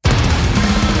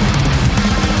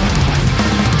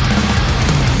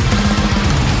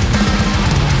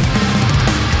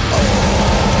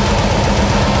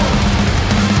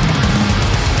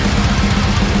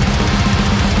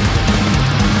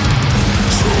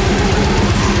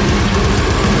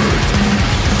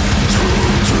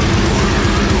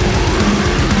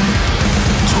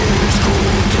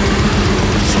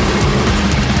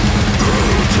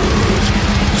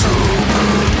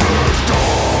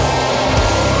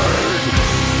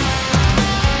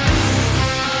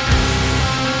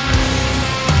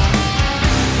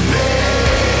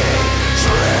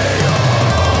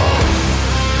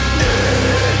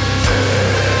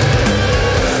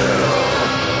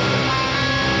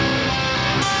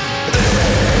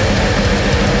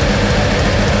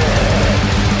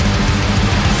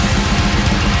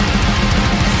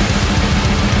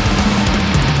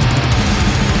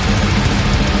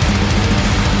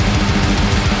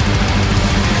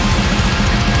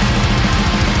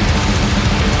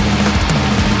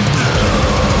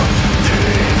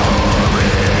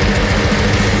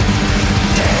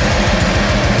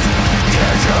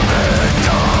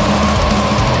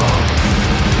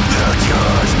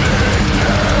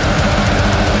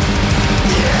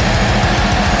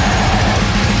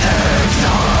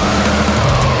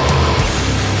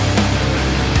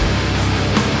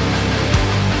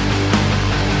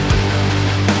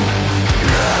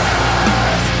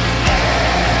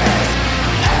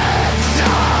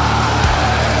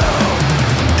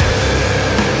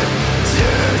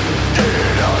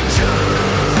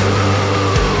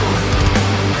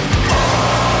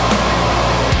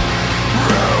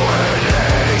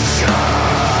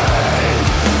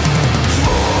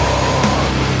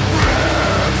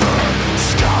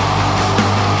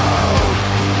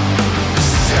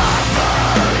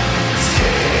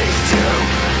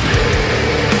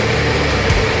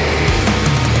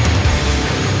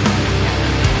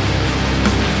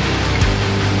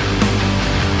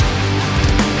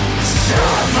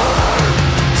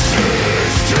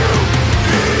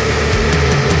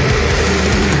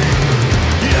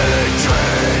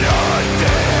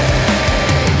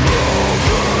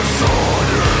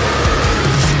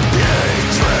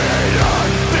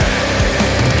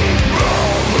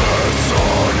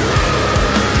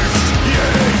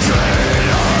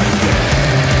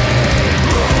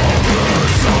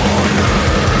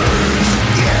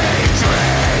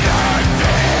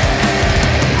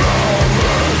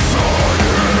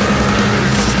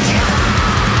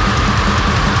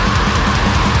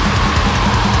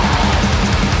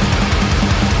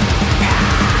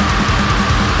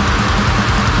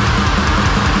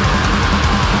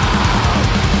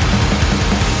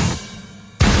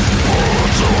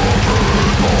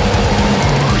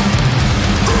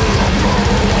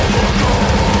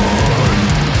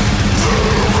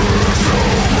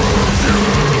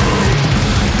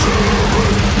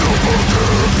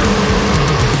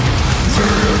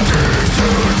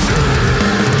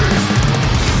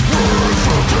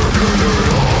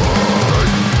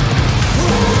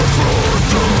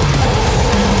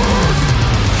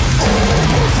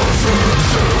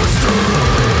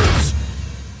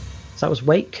 that was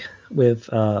Wake with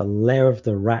Lair of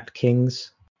the Rat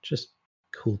Kings. Just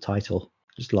cool title.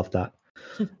 Just love that.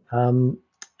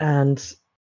 And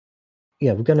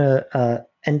yeah, we're gonna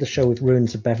end the show with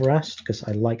Ruins of Beverast because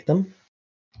I like them,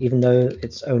 even though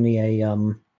it's only a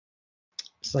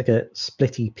it's like a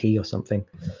split EP or something.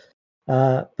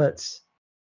 But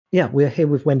yeah, we're here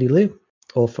with Wendy Liu,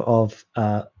 author of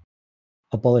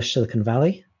Abolish Silicon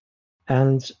Valley,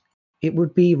 and it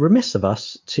would be remiss of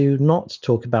us to not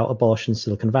talk about abolishing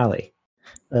Silicon Valley,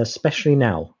 especially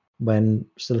now when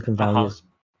Silicon Valley is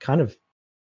kind of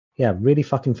really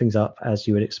fucking things up as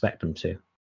you would expect them to.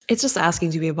 It's just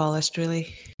asking to be abolished,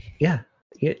 really. Yeah,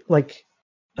 like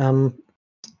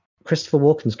Christopher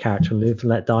Walken's character in Live and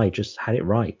Let Die just had it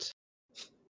right.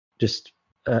 Just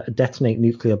detonate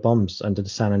nuclear bombs under the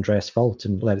San Andreas Fault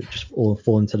and let it just all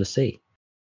fall into the sea.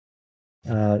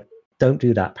 Don't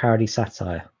do that. Parody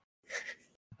satire.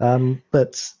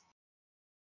 But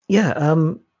yeah,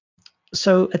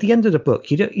 so at the end of the book,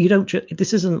 you don't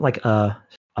this isn't like a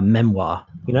memoir,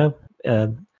 you know.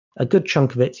 A good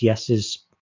chunk of it, yes, is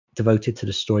devoted to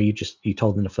the story you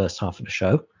told in the first half of the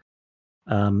show,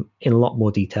 in a lot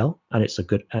more detail, and it's a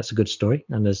good story,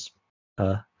 and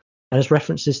there's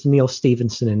references to Neil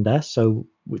Stephenson in there, so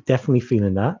we're definitely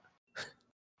feeling that.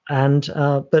 And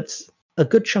but a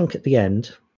good chunk at the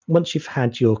end, once you've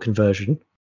had your conversion,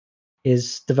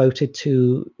 is devoted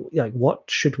to like what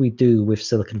should we do with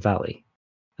Silicon Valley,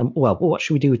 and well, what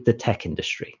should we do with the tech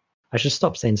industry? I should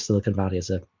stop saying Silicon Valley as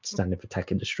a standard for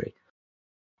tech industry.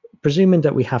 Presuming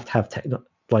that we have to have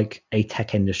a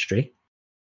tech industry,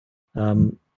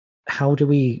 how do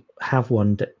we have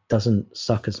one that doesn't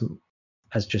suck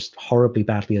as just horribly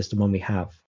badly as the one we have?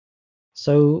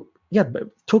 So yeah, but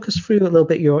talk us through a little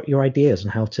bit your ideas on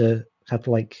how to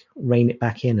like rein it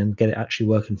back in and get it actually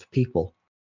working for people.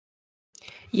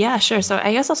 Yeah, sure. So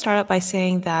I guess I'll start out by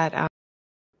saying that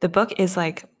the book is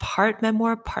like part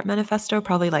memoir, part manifesto,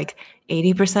 probably like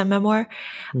 80% memoir,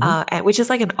 which is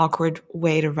like an awkward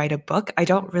way to write a book. I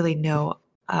don't really know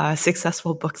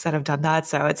successful books that have done that.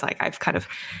 So it's like I've kind of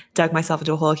dug myself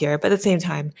into a hole here. But at the same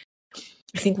time,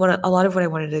 I think a lot of what I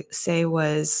wanted to say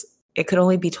was it could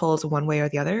only be told one way or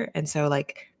the other. And so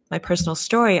like my personal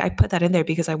story, I put that in there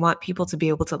because I want people to be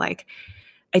able to like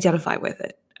identify with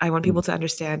it. I want people to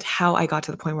understand how I got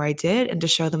to the point where I did, and to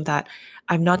show them that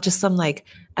I'm not just some like,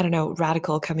 I don't know,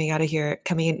 radical coming here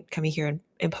and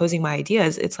imposing my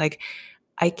ideas. It's like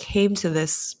I came to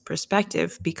this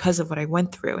perspective because of what I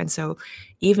went through. And so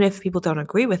even if people don't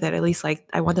agree with it, at least like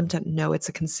I want them to know it's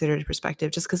a considered perspective,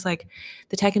 just because like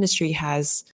the tech industry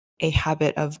has a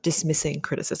habit of dismissing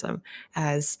criticism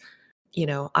as, you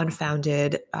know,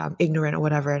 unfounded, ignorant or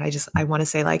whatever. And I want to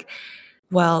say like,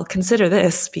 well, consider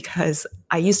this because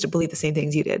I used to believe the same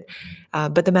things you did.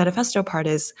 But the manifesto part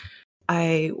is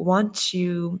I want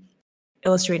to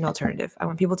illustrate an alternative. I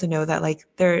want people to know that like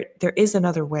there is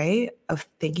another way of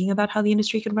thinking about how the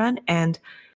industry can run. And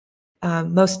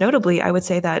most notably, I would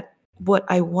say that what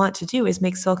I want to do is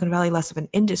make Silicon Valley less of an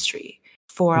industry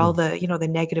for all the, you know, the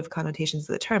negative connotations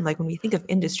of the term. Like when we think of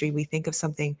industry, we think of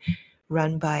something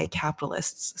run by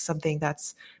capitalists, something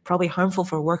that's probably harmful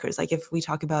for workers. Like if we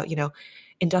talk about, you know,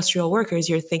 industrial workers,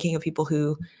 you're thinking of people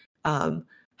who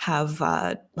have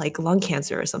like lung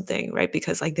cancer or something, right?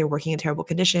 Because like they're working in terrible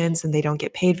conditions and they don't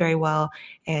get paid very well.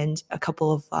 And a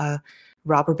couple of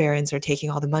robber barons are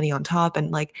taking all the money on top.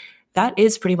 And like that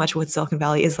is pretty much what Silicon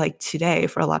Valley is like today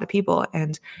for a lot of people.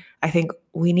 And I think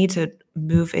we need to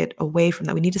move it away from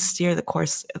that. We need to steer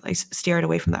it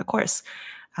away from that course.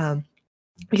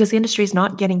 Because the industry is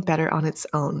not getting better on its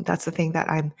own. That's the thing that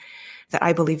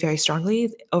I believe very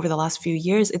strongly. Over the last few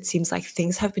years, it seems like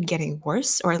things have been getting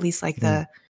worse, or at least like the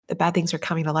bad things are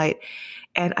coming to light.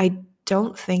 And I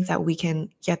don't think that we can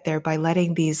get there by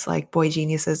letting these like boy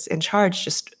geniuses in charge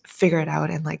just figure it out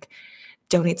and like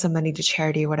donate some money to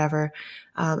charity or whatever.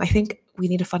 I think we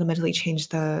need to fundamentally change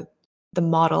the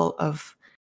model of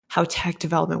how tech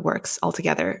development works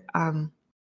altogether.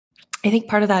 I think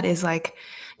part of that is like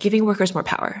giving workers more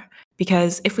power,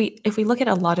 because if we look at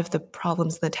a lot of the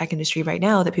problems in the tech industry right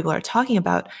now that people are talking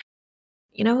about,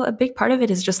 you know, a big part of it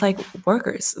is just like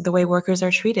workers, the way workers are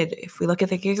treated. If we look at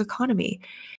the gig economy,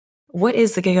 what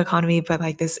is the gig economy but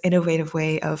like this innovative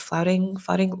way of flouting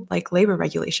like labor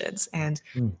regulations and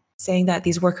saying that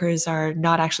these workers are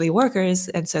not actually workers,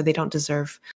 and so they don't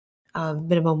deserve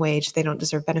minimum wage, they don't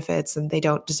deserve benefits, and they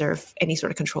don't deserve any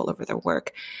sort of control over their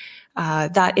work.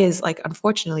 That is like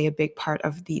unfortunately a big part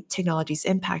of the technology's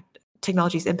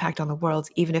impact on the world,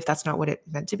 even if that's not what it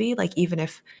meant to be. Like even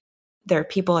if there are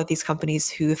people at these companies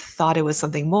who thought it was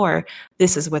something more,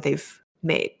 this is what they've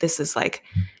made. This is like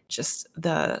just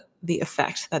the the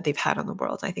effect that they've had on the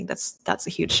world. I think that's a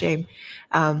huge shame.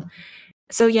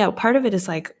 So yeah, part of it is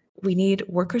like we need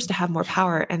workers to have more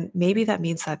power, and maybe that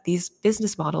means that these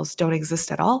business models don't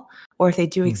exist at all, or if they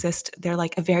do exist, they're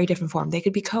like a very different form. They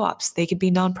could be co-ops, they could be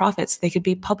nonprofits, they could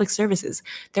be public services.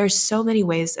 There are so many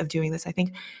ways of doing this. I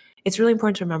think it's really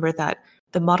important to remember that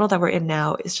the model that we're in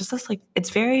now is just this, like, it's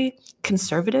very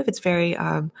conservative, it's very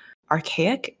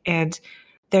archaic, and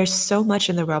there's so much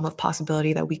in the realm of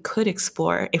possibility that we could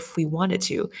explore if we wanted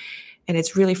to. And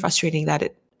it's really frustrating that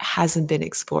it hasn't been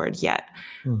explored yet.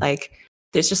 Like,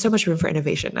 there's just so much room for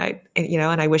innovation.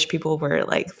 And I wish people were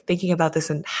like thinking about this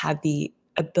and had the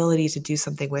ability to do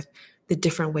something with the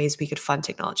different ways we could fund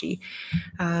technology.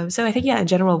 So I think, in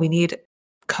general, we need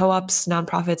co-ops,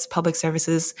 nonprofits, public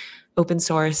services, open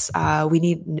source. We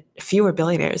need fewer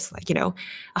billionaires,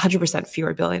 100%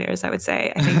 fewer billionaires, I would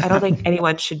say. I don't think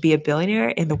anyone should be a billionaire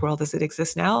in the world as it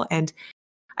exists now. And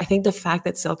I think the fact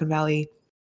that Silicon Valley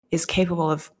is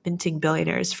capable of minting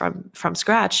billionaires from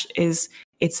scratch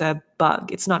it's a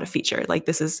bug. It's not a feature. Like,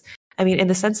 this is, in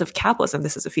the sense of capitalism,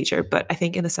 this is a feature, but I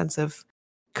think in the sense of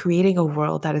creating a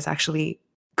world that is actually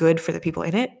good for the people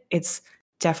in it, it's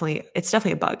definitely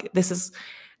a bug.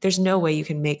 There's no way you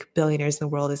can make billionaires in the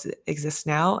world as it exists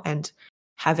now and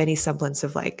have any semblance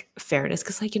of like fairness.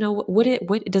 Because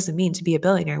what does it mean to be a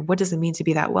billionaire? What does it mean to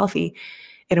be that wealthy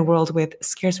in a world with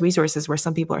scarce resources where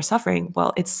some people are suffering?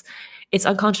 Well, it's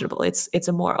unconscionable. It's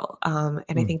immoral. And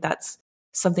I think that's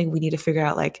something we need to figure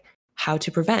out, like, how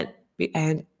to prevent.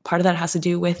 And part of that has to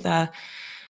do with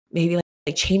maybe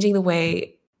like changing the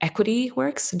way equity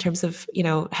works in terms of,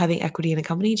 having equity in a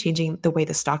company, changing the way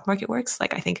the stock market works.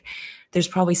 Like, I think there's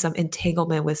probably some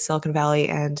entanglement with Silicon Valley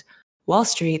and Wall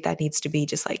Street that needs to be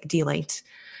just like delinked,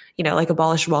 like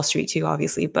abolish Wall Street too,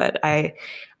 obviously. But I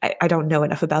don't know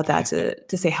enough about that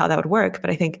to say how that would work. But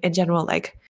I think in general,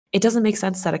 like, it doesn't make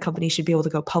sense that a company should be able to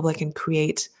go public and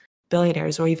create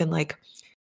billionaires or even like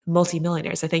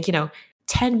multimillionaires. I think,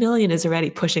 10 million is already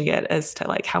pushing it as to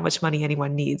like how much money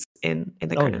anyone needs in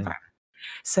the current environment.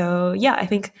 So yeah, I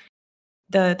think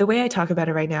the way I talk about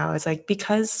it right now is like,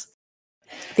 because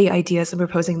the ideas I'm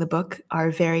proposing in the book are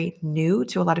very new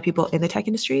to a lot of people in the tech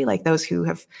industry, like those who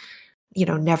have,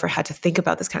 never had to think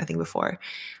about this kind of thing before.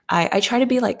 I try to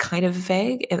be like kind of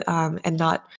vague and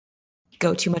not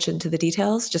go too much into the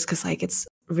details, just because like it's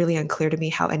really unclear to me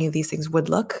how any of these things would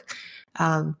look.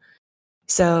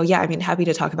 So yeah, happy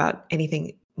to talk about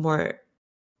anything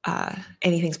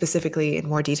specifically in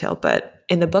more detail. But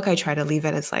in the book, I try to leave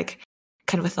it as like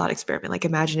kind of a thought experiment. Like,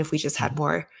 imagine if we just had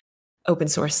more open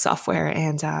source software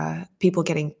and people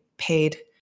getting paid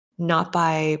not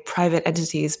by private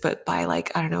entities, but by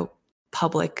like, I don't know,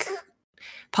 public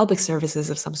services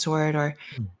of some sort, or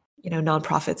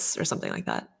nonprofits or something like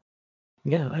that.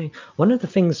 Yeah, one of the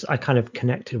things I kind of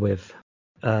connected with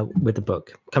the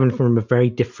book, coming from a very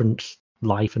different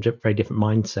life and a very different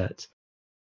mindset,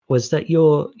 was that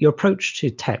your approach to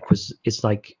tech is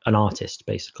like an artist.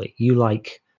 Basically, you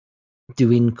like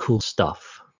doing cool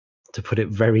stuff, to put it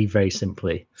very, very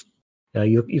simply.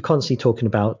 You're constantly talking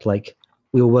about, like,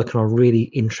 we were working on a really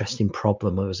interesting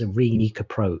problem, or it was a really unique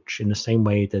approach, in the same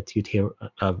way that you'd hear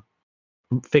a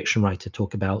fiction writer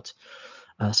talk about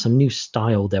some new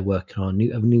style they're working on,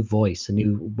 a new voice, a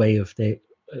new way of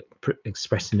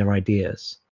expressing their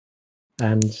ideas.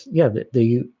 And yeah,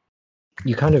 you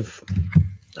kind of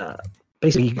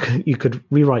basically you could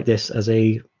rewrite this as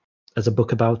a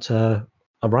book about a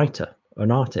writer or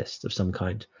an artist of some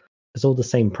kind, because all the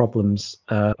same problems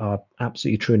are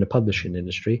absolutely true in the publishing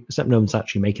industry, except no one's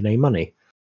actually making any money.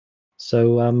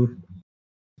 So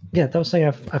yeah, that was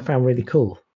something I found really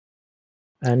cool.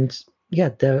 And yeah,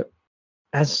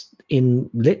 as in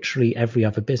literally every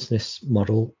other business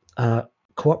model,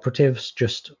 cooperatives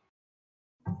just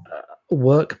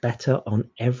work better on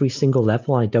every single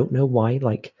level. I don't know why,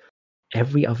 like,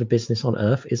 every other business on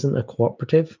earth isn't a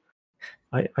cooperative.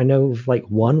 I know of like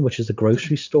one, which is a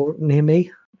grocery store near me,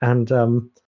 and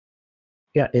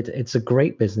yeah, it's a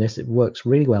great business. It works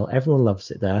really well. Everyone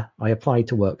loves it there. I applied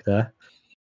to work there.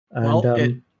 And,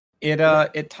 well,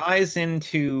 it ties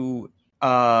into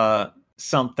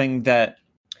something that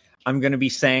I'm going to be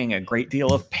saying a great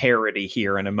deal of parody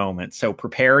here in a moment. So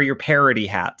prepare your parody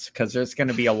hats, because there's going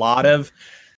to be a lot of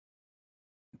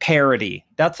parody.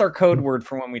 That's our code word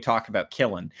for when we talk about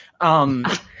killing.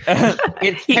 It's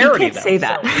parody. You can't say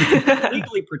that. So it's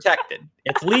legally protected.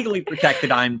 It's legally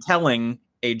protected. I'm telling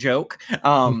a joke.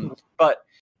 But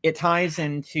it ties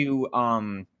into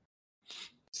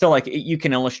so like you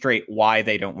can illustrate why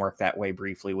they don't work that way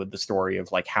briefly with the story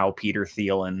of like how Peter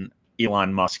Thiel and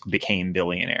Elon Musk became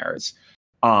billionaires.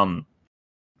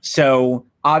 So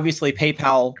obviously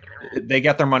PayPal, they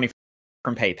get their money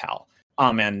from PayPal,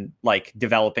 and like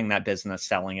developing that business,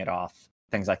 selling it off,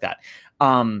 things like that.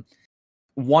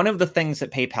 One of the things that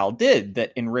PayPal did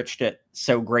that enriched it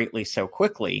so greatly so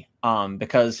quickly,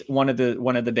 because one of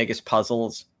the biggest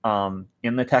puzzles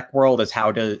in the tech world is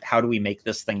how do we make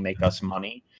this thing make us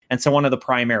money? And so one of the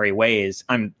primary ways,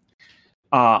 I'm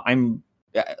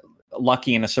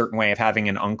lucky in a certain way of having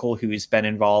an uncle who's been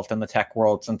involved in the tech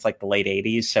world since like the late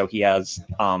 80s, so he has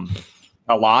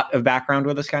a lot of background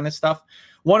with this kind of stuff.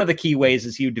 One of the key ways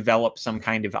is you develop some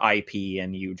kind of IP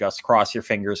and you just cross your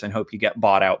fingers and hope you get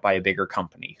bought out by a bigger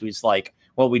company who's like,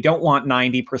 well, we don't want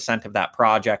 90% of that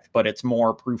project, but it's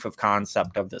more proof of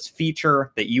concept of this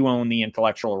feature that you own the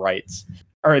intellectual rights,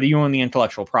 or that you own the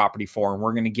intellectual property for, and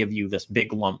we're going to give you this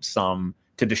big lump sum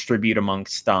to distribute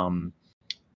amongst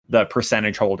the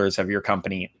percentage holders of your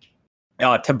company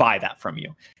to buy that from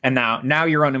you. And now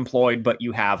you're unemployed, but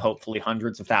you have hopefully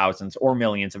hundreds of thousands or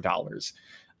millions of dollars.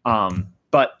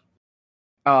 But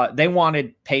they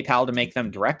wanted PayPal to make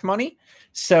them direct money.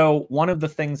 So one of the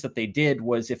things that they did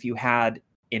was if you had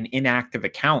an inactive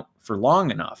account for long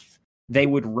enough, they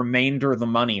would remainder the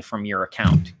money from your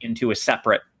account into a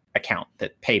separate account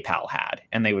that PayPal had,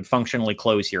 and they would functionally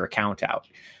close your account out.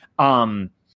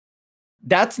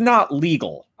 That's not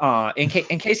legal. In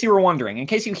case you were wondering, in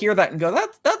case you hear that and go,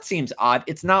 that seems odd.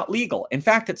 It's not legal. In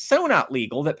fact, it's so not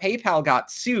legal that PayPal got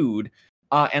sued.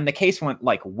 And the case went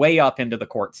like way up into the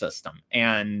court system.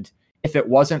 And if it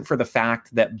wasn't for the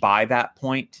fact that by that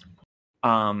point,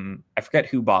 I forget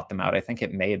who bought them out. I think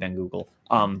it may have been Google.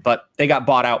 But they got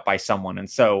bought out by someone. And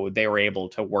so they were able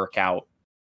to work out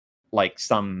like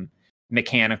some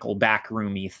mechanical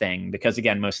backroomy thing. Because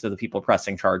again, most of the people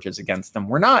pressing charges against them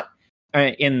were not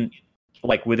in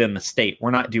like within the state.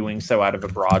 We're not doing so out of a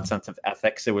broad sense of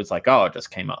ethics. It was like, oh, it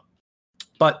just came up.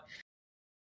 But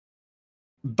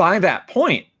by that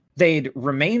point, they'd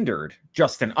remaindered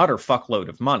just an utter fuckload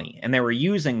of money. And they were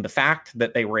using the fact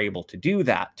that they were able to do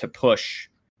that to push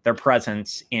their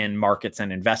presence in markets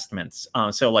and investments.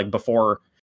 So like before,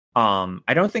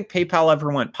 I don't think PayPal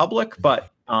ever went public, but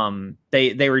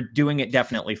they were doing it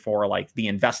definitely for like the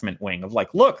investment wing of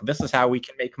like, look, this is how we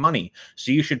can make money.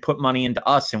 So you should put money into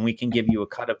us and we can give you a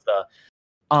cut of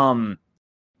the,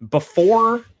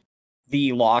 before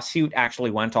the lawsuit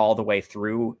actually went all the way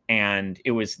through and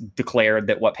it was declared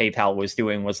that what PayPal was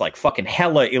doing was like fucking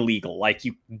hella illegal. Like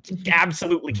you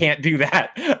absolutely can't do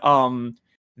that.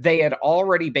 They had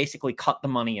already basically cut the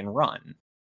money and run.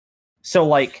 So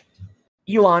like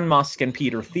Elon Musk and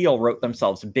Peter Thiel wrote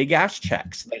themselves big ass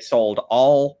checks. They sold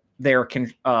all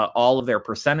of their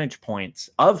percentage points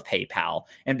of PayPal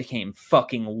and became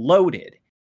fucking loaded.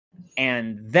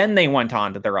 And then they went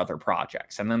on to their other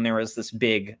projects. And then there was this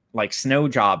big like snow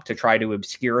job to try to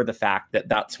obscure the fact that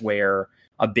that's where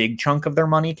a big chunk of their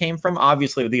money came from.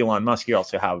 Obviously with Elon Musk, you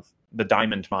also have the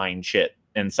diamond mine shit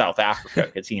in South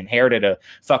Africa because he inherited a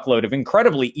fuckload of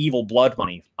incredibly evil blood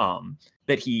money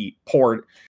that he poured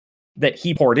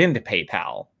into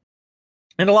PayPal.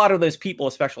 And a lot of those people,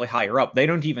 especially higher up, they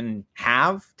don't even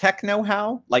have tech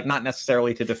know-how, like not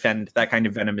necessarily to defend that kind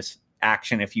of venomous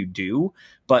action if you do,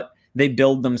 but they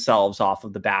build themselves off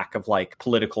of the back of like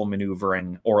political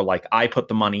maneuvering or like I put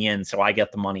the money in so I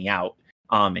get the money out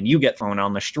and you get thrown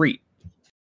on the street.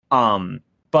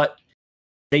 But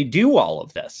they do all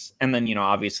of this. And then, you know,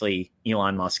 obviously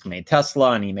Elon Musk made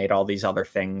Tesla and he made all these other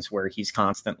things where he's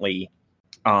constantly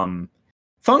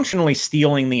functionally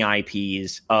stealing the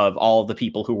IPs of all of the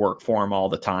people who work for him all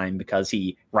the time because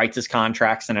he writes his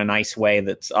contracts in a nice way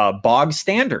that's bog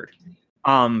standard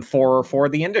for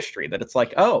the industry, that it's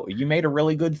like, oh, you made a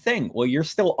really good thing. Well, you're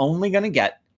still only going to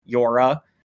get your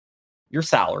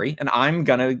salary and I'm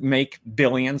going to make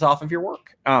billions off of your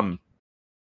work.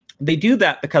 They do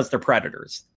that because they're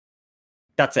predators.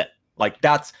 That's it. Like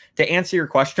that's to answer your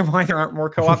question why there aren't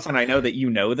more co-ops. And I know that you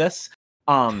know this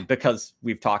because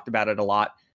we've talked about it a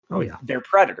lot. Oh yeah. They're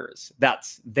predators.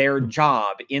 That's their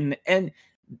job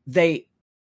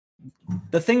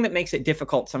the thing that makes it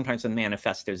difficult sometimes with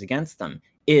manifestos against them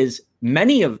is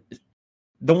many of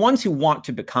the ones who want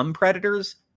to become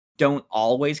predators don't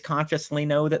always consciously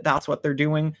know that that's what they're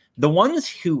doing. The ones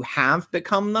who have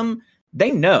become them,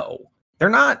 they know. They're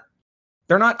not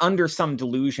under some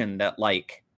delusion that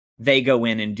like they go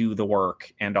in and do the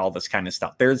work and all this kind of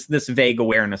stuff. There's this vague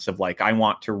awareness of like, I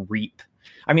want to reap.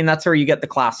 I mean, that's where you get the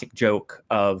classic joke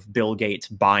of Bill Gates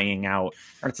buying out,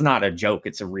 or it's not a joke,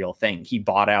 it's a real thing. He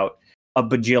bought out a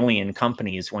bajillion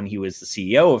companies when he was the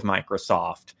CEO of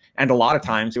Microsoft. And a lot of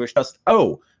times it was just,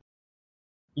 oh,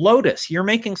 Lotus, you're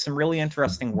making some really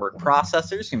interesting word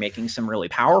processors. You're making some really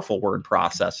powerful word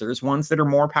processors, ones that are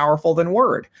more powerful than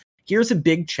Word. Here's a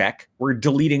big check. We're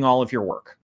deleting all of your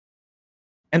work.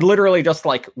 And literally just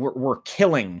like we're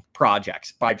killing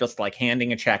projects by just like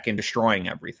handing a check and destroying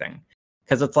everything.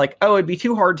 Because it's like, oh, it'd be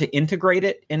too hard to integrate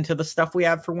it into the stuff we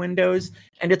have for Windows.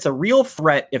 And it's a real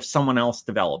threat if someone else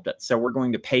developed it. So we're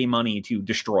going to pay money to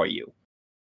destroy you.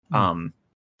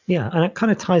 Yeah, and it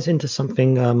kind of ties into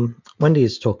something Wendy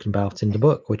is talking about in the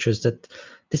book, which is that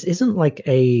this isn't like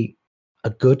a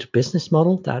good business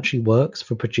model that actually works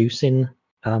for producing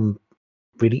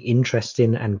really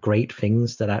interesting and great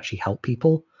things that actually help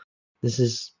people. This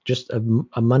is just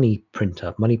a money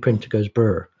printer. Money printer goes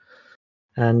brr.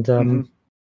 And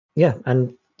yeah,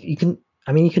 and you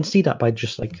can see that by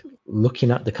just like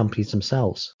looking at the companies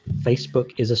themselves.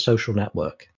 Facebook is a social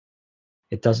network.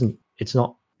 It's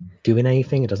not doing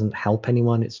anything. It doesn't help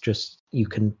anyone. It's just you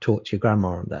can talk to your grandma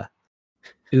on there.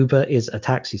 Uber is a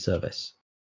taxi service.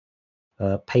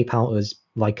 PayPal is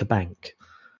like a bank.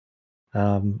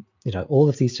 All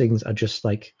of these things are just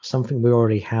like something we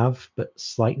already have, but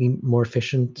slightly more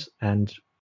efficient. And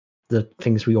the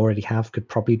things we already have could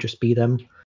probably just be them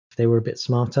if they were a bit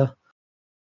smarter.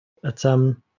 But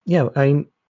yeah, I mean,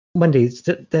 Wendy,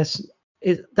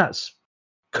 that's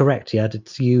correct. Yeah,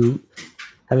 that you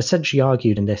have essentially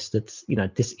argued in this that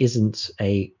this isn't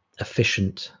a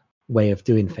efficient way of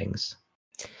doing things.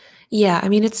 Yeah, I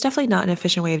mean, it's definitely not an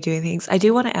efficient way of doing things. I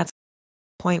do want to add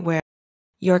a point where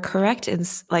you're correct in,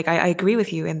 like, I agree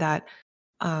with you in that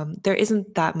there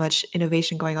isn't that much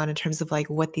innovation going on in terms of like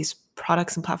what these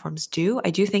products and platforms do. I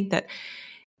do think that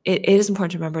it is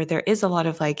important to remember there is a lot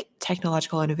of like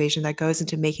technological innovation that goes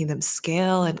into making them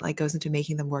scale and like goes into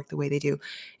making them work the way they do.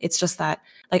 It's just that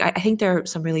like I think there are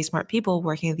some really smart people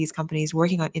working at these companies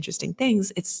working on interesting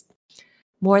things. It's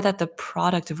more that the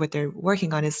product of what they're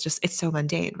working on is just, it's so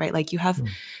mundane, right? Like you have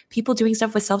people doing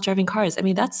stuff with self-driving cars. I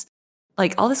mean, that's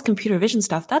like all this computer vision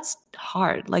stuff, that's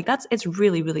hard. Like it's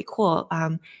really, really cool.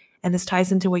 And this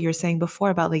ties into what you were saying before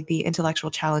about like the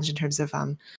intellectual challenge in terms of,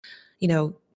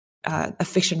 a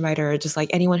fiction writer, or just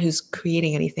like anyone who's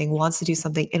creating anything wants to do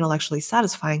something intellectually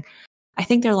satisfying. I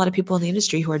think there are a lot of people in the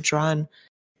industry who are drawn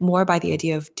more by the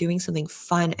idea of doing something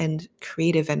fun and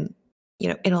creative and,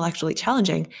 intellectually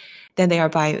challenging than they are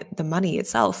by the money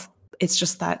itself. It's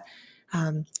just that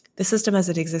the system as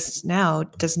it exists now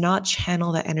does not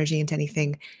channel that energy into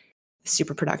anything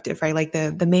super productive, right? Like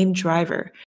the main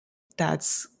driver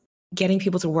that's getting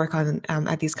people to work on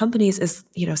at these companies is,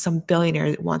 some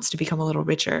billionaire wants to become a little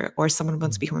richer, or someone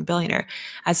wants to become a billionaire,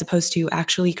 as opposed to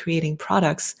actually creating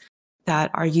products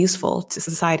that are useful to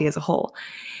society as a whole.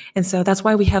 And so that's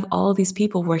why we have all of these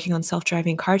people working on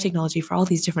self-driving car technology for all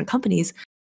these different companies,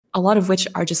 a lot of which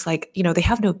are just like, they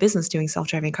have no business doing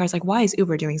self-driving cars. Like, why is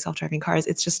Uber doing self-driving cars?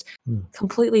 It's just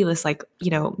completely this like,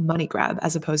 money grab,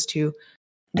 as opposed to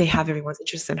they have everyone's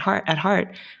interest at heart.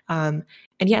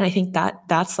 And yeah, and I think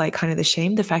that's like kind of the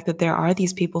shame, the fact that there are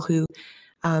these people who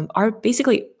are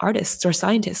basically artists or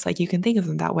scientists, like you can think of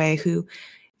them that way, who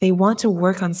they want to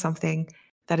work on something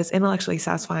that is intellectually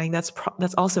satisfying, that's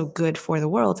also good for the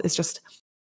world. It's just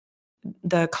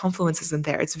the confluence isn't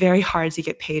there. It's very hard to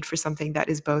get paid for something that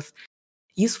is both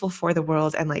useful for the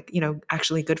world and like,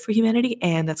 actually good for humanity,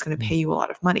 and that's going to pay you a lot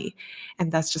of money.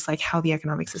 And that's just like how the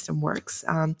economic system works.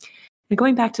 And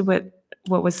going back to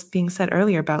what was being said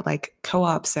earlier about like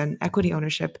co-ops and equity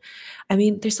ownership, I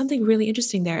mean, there's something really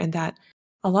interesting there in that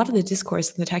a lot of the discourse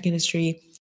in the tech industry,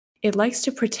 it likes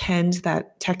to pretend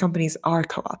that tech companies are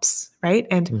co-ops, right?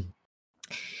 And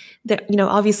that,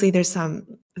 obviously there's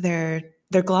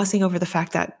they're glossing over the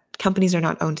fact that companies are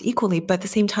not owned equally, but at the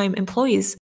same time,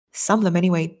 employees, some of them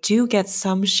anyway, do get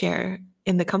some share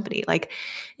in the company. Like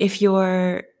if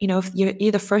you're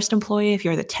the first employee, if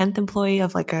you're the 10th employee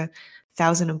of like a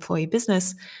 1,000 employee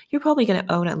business, you're probably going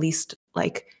to own at least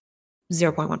like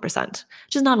 0.1%,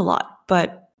 which is not a lot.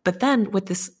 But then what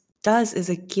this does is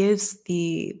it gives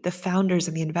the founders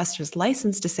and the investors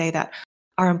license to say that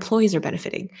our employees are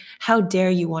benefiting. How dare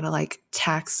you want to like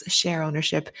tax share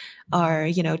ownership? Our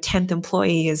 10th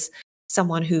employee is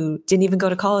someone who didn't even go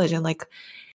to college, and like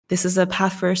this is a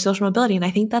path for social mobility. And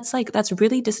I think that's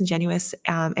really disingenuous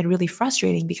and really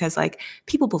frustrating, because like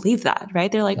people believe that,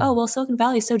 right? They're like, oh, well, Silicon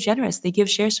Valley is so generous, they give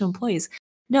shares to employees.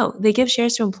 No, they give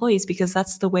shares to employees because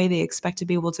that's the way they expect to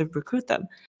be able to recruit them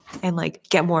and like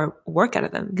get more work out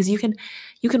of them. Because you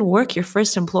can work your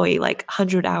first employee like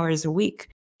 100 hours a week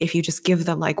if you just give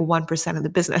them like 1% of the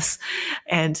business.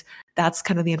 And that's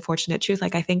kind of the unfortunate truth.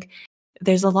 Like I think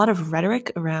there's a lot of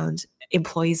rhetoric around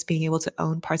employees being able to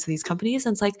own parts of these companies.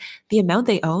 And it's like the amount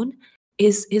they own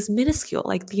is minuscule.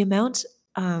 Like the amount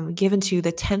given to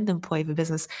the 10th employee of a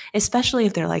business, especially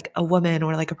if they're like a woman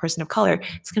or like a person of color,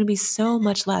 it's going to be so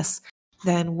much less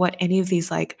than what any of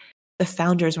these like the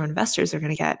founders or investors are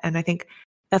going to get. And I think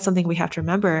that's something we have to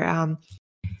remember.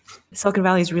 Silicon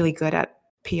Valley is really good at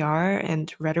PR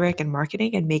and rhetoric and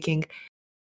marketing and making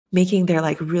their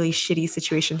like really shitty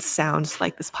situations sound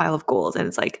like this pile of gold. And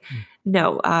it's like,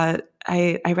 no, I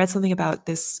read something about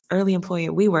this early employee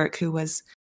at WeWork who was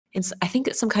in, I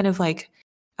think, some kind of like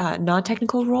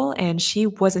non-technical role, and she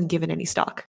wasn't given any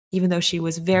stock, even though she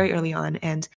was very early on.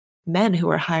 And men who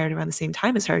were hired around the same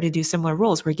time as her to do similar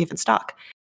roles were given stock.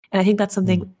 And I think that's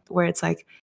something where it's like,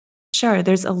 sure,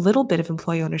 there's a little bit of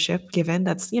employee ownership given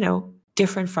that's,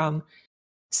 different from,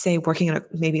 say, working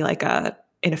in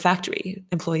in a factory.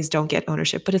 Employees don't get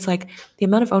ownership, but it's like the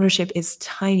amount of ownership is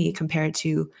tiny compared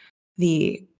to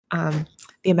the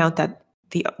amount that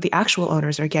the actual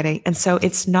owners are getting. And so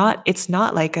it's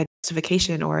not like a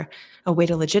justification or a way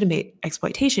to legitimate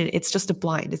exploitation. It's just a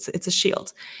blind. It's a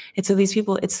shield. It's so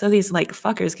these like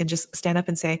fuckers can just stand up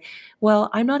and say, well,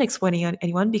 I'm not exploiting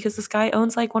anyone because this guy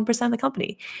owns like 1% of the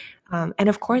company. And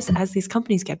of course, as these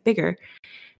companies get bigger,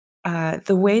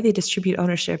 the way they distribute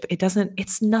ownership,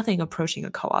 it's nothing approaching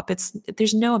a co-op.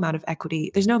 There's no amount of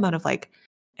equity. There's no amount of like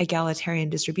egalitarian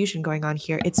distribution going on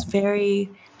here. It's very,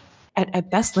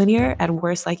 at best linear, at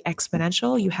worst like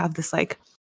exponential. You have this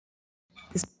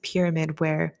pyramid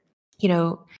where,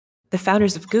 the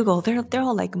founders of Google, they're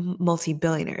all like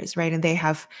multi-billionaires, right? And they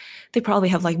probably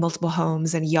have like multiple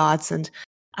homes and yachts, and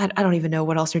I don't even know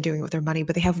what else they're doing with their money,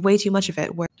 but they have way too much of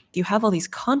it. Where you have all these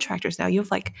contractors now, you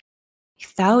have like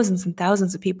thousands and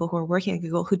thousands of people who are working at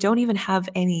Google who don't even have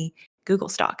any Google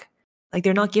stock. Like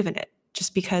they're not given it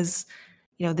just because,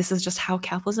 this is just how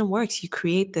capitalism works. You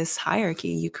create this hierarchy,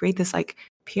 you create this like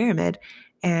pyramid,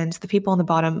 and the people on the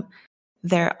bottom,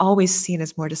 they're always seen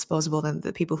as more disposable than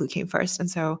the people who came first.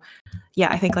 And so, yeah,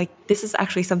 I think like this is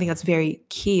actually something that's very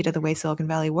key to the way Silicon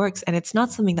Valley works. And it's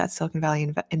not something that Silicon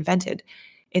Valley invented.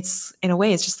 It's, in a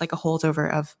way, it's just like a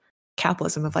holdover of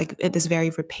capitalism, of like this very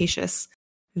rapacious,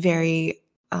 very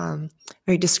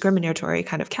discriminatory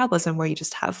kind of capitalism where you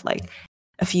just have like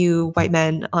a few white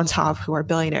men on top who are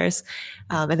billionaires,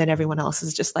 and then everyone else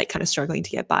is just like kind of struggling to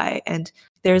get by. And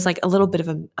there's like a little bit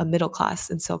of a middle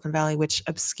class in Silicon Valley, which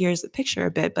obscures the picture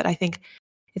a bit. But I think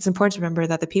it's important to remember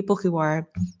that the people who are,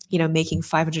 making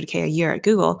 $500K a year at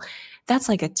Google, that's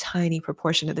like a tiny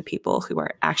proportion of the people who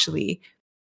are actually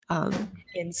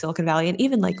in Silicon Valley. And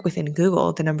even like within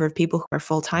Google, the number of people who are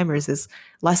full-timers is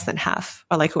less than half,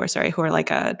 or like who are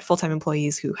like full-time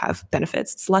employees who have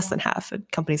benefits. It's less than half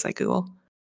at companies like Google.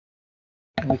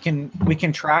 We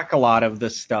can track a lot of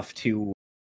this stuff to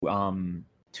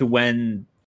when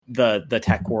the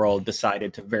tech world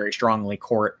decided to very strongly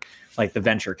court like the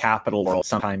venture capital world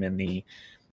sometime it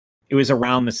was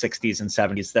around the 60s and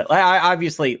 70s that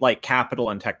obviously like capital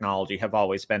and technology have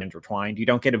always been intertwined. You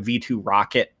don't get a V2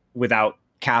 rocket without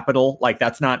capital. Like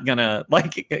that's not gonna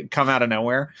like come out of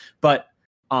nowhere. But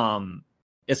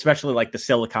especially like the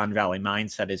Silicon Valley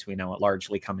mindset as we know it,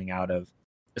 largely coming out of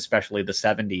especially the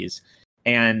 70s.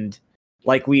 And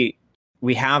like we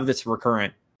have this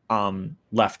recurrent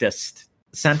leftist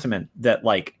sentiment that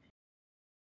like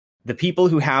the people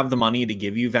who have the money to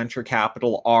give you venture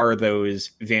capital are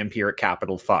those vampiric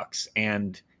capital fucks,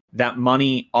 and that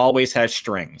money always has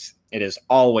strings. It is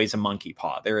always a monkey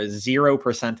paw. There is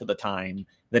 0% of the time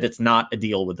that it's not a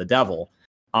deal with the devil.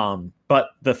 But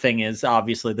the thing is,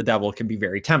 obviously, the devil can be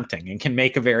very tempting and can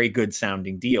make a very good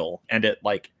sounding deal. And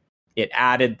it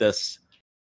added this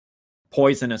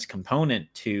poisonous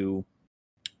component to,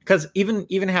 because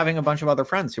even having a bunch of other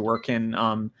friends who work in,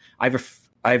 I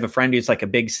have a friend who's like a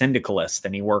big syndicalist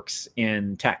and he works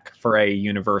in tech for a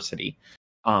university.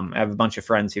 I have a bunch of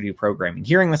friends who do programming,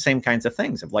 hearing the same kinds of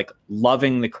things of like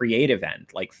loving the creative end,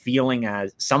 like feeling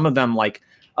as some of them like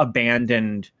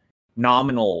abandoned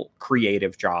nominal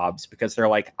creative jobs because they're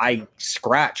like, I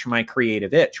scratch my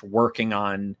creative itch working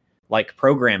on like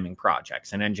programming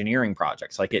projects and engineering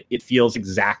projects. Like it feels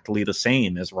exactly the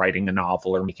same as writing a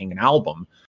novel or making an album.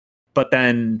 But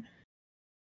then,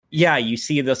 yeah, you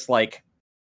see this like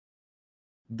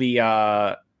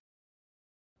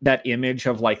that image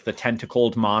of like the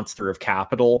tentacled monster of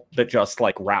capital that just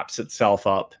like wraps itself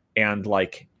up and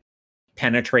like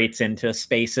penetrates into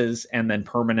spaces and then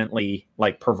permanently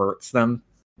like perverts them.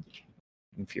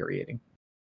 Infuriating.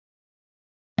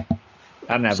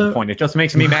 I don't have a point. It just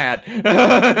makes me mad.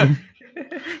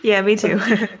 Yeah, me too.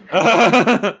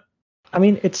 I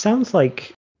mean, it sounds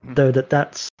like though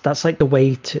that's like the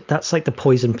way to, that's like the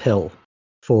poison pill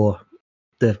for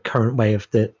the current way of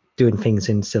doing things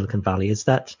in Silicon Valley, is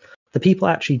that the people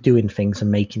actually doing things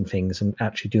and making things and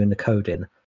actually doing the coding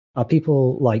are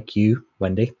people like you,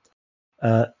 Wendy,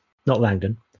 not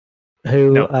Langdon,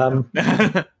 who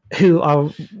who are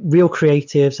real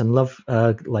creatives and love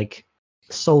like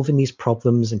solving these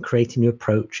problems and creating new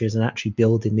approaches and actually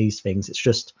building these things. It's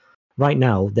just right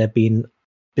now they've been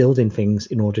building things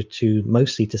in order to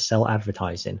mostly to sell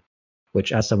advertising,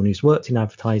 which, as someone who's worked in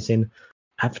advertising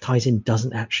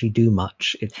doesn't actually do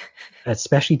much. It,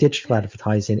 especially digital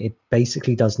advertising, it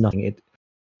basically does nothing.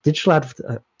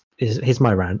 Here's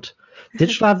my rant.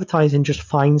 Digital advertising just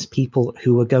finds people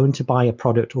who are going to buy a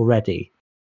product already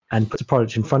and puts a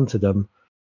product in front of them,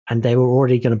 and they were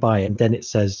already going to buy it, and then it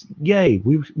says, yay,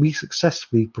 we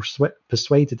successfully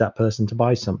persuaded that person to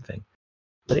buy something.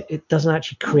 But it doesn't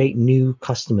actually create new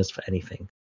customers for anything.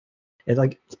 It,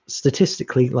 like,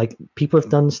 statistically, like, people have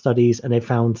done studies and they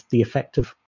found the effect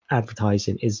of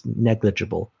advertising is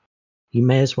negligible. You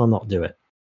may as well not do it.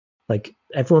 Like,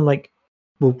 everyone, like,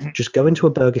 will just go into a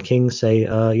Burger King, say,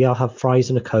 yeah, I'll have fries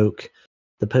and a Coke.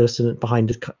 The person behind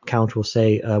the counter will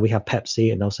say, we have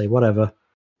Pepsi, and they'll say, whatever.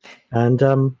 And,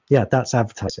 yeah, that's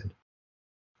advertising.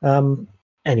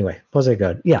 Anyway, was it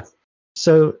good? Yeah.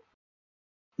 So,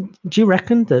 do you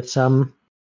reckon that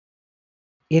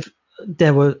if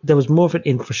there was more of an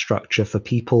infrastructure for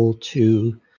people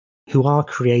who are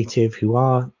creative, who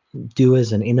are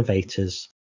doers and innovators,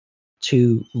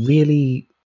 to really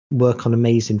work on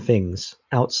amazing things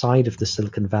outside of the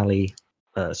Silicon Valley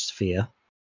sphere,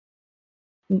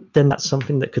 then that's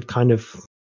something that could kind of,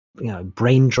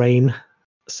 brain drain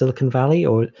Silicon Valley,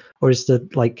 or is the,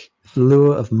 like,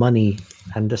 lure of money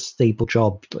and a stable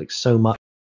job, like, so much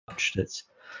that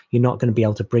you're not going to be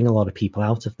able to bring a lot of people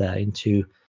out of there into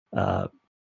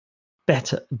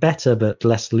better but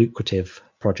less lucrative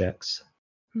projects?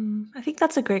 I think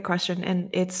that's a great question, and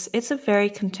it's a very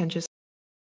contentious.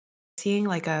 Seeing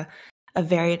like a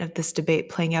variant of this debate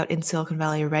playing out in Silicon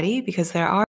Valley already, because there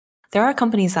are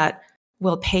companies that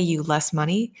will pay you less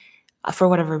money for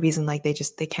whatever reason, like they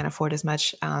can't afford as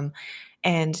much.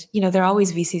 And there are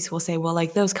always VCs who will say, well,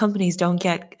 like, those companies don't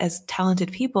get as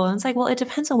talented people, and it's like, well, it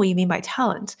depends on what you mean by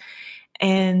talent.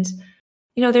 And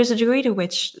there's a degree to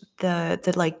which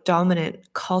the like dominant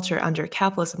culture under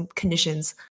capitalism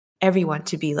conditions everyone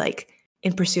to be like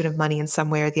in pursuit of money in some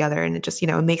way or the other, and it just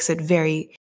it makes it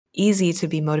very easy to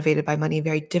be motivated by money,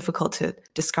 very difficult to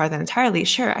discard that entirely.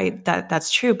 Sure, that's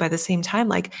true. But at the same time,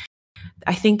 like,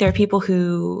 I think there are people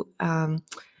who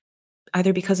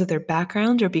either because of their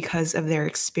background or because of their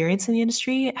experience in the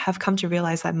industry have come to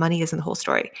realize that money isn't the whole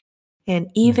story. And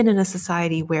even in a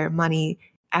society where money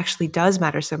actually does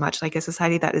matter so much, like a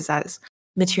society that is as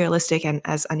materialistic and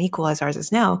as unequal as ours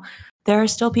is now, there are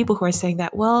still people who are saying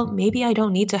that, well, maybe I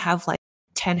don't need to have like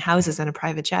 10 houses and a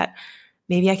private jet.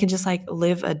 Maybe I can just like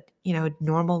live a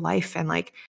normal life and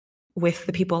like with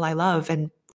the people I love and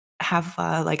have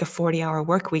like a 40-hour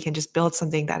work week and just build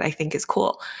something that I think is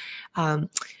cool.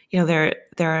 There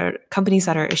are companies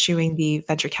that are eschewing the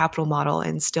venture capital model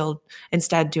and still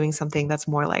instead doing something that's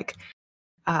more like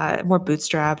more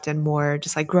bootstrapped and more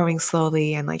just like growing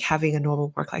slowly and like having a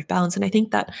normal work-life balance. And I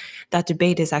think that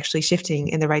debate is actually shifting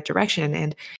in the right direction.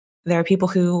 And there are people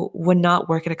who would not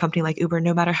work at a company like Uber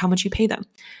no matter how much you pay them,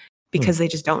 because they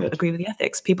just don't agree with the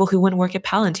ethics. People who wouldn't work at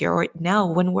Palantir or now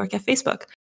wouldn't work at Facebook.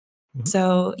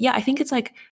 So yeah, I think it's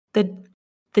like the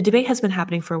debate has been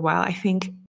happening for a while. I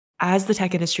think as the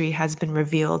tech industry has been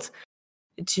revealed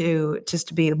to just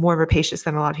to be more rapacious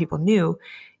than a lot of people knew,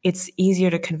 it's easier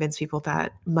to convince people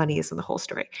that money isn't the whole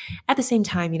story. At the same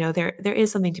time, there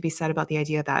is something to be said about the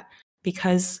idea that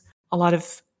because a lot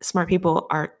of smart people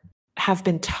have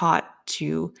been taught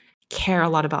to care a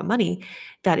lot about money,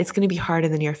 that it's going to be hard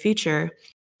in the near future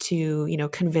to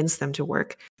convince them to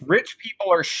work. Rich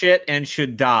people are shit and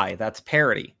should die. That's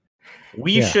parody.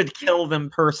 We should kill them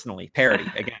personally. Parody.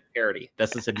 Again, parody.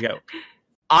 This is a joke.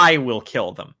 I will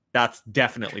kill them. That's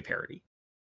definitely parody.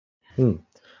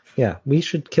 Yeah, we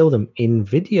should kill them in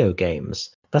video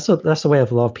games. That's the way a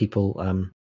lot of people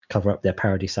cover up their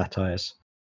parody satires.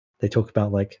 They talk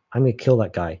about like, I'm going to kill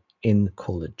that guy in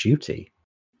Call of Duty.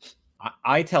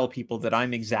 I tell people that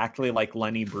I'm exactly like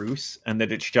Lenny Bruce, and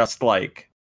that it's just like,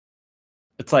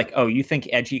 it's like, oh, you think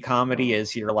edgy comedy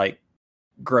is your like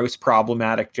gross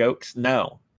problematic jokes?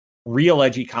 No. Real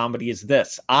edgy comedy is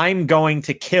this. I'm going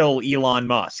to kill Elon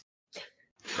Musk.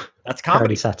 That's comedy.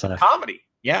 Parody satire. Comedy.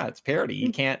 Yeah, it's parody.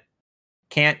 You can't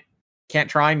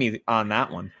try me on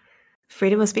that one.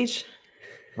 Freedom of speech.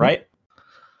 Right?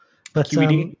 But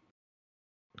QED.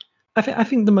 I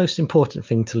think the most important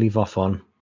thing to leave off on,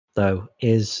 though,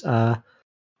 is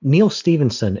Neil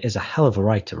Stephenson is a hell of a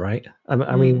writer, right?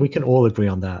 I mean, we can all agree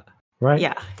on that. right?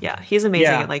 Yeah. He's amazing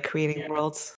at like creating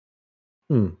worlds.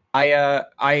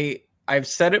 I've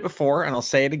said it before and I'll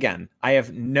say it again. I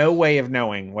have no way of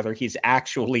knowing whether he's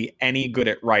actually any good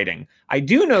at writing. I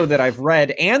do know that I've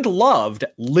read and loved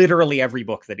literally every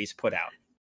book that he's put out.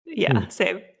 Yeah,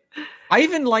 same. I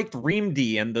even liked Ream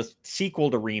D and the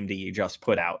sequel to Ream D he just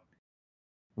put out.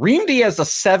 Ream D has a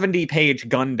 70-page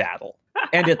Gundaddle,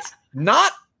 and it's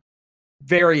not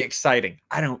very exciting.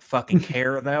 I don't fucking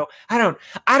care though. I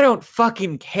don't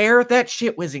fucking care. That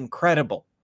shit was incredible.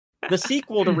 The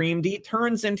sequel to Ream D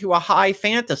turns into a high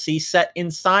fantasy set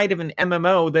inside of an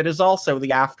MMO that is also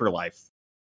the Afterlife.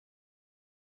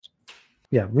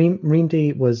 Yeah, Ream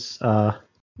D was that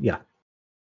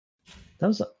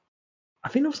was I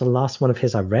think that was the last one of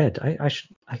his I read.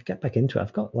 I get back into it.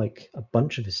 I've got like a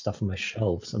bunch of his stuff on my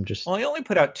shelves. Well, he only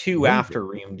put out 2 after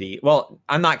Ream D. Well,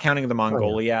 I'm not counting the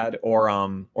Mongoliad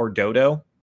or Dodo,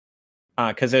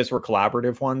 because those were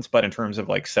collaborative ones. But in terms of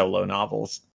like solo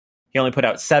novels, he only put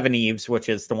out 7 Eves, which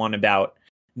is the one about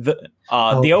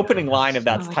the opening line of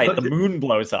that's tight. The moon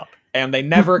blows up, and they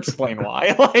never explain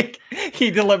why. Like he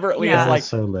deliberately is like,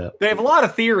 so lit. They have a lot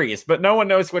of theories, but no one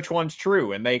knows which one's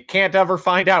true, and they can't ever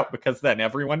find out because then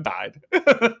everyone died.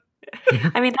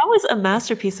 I mean, that was a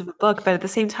masterpiece of a book, but at the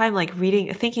same time, like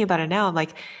thinking about it now, I'm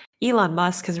like, Elon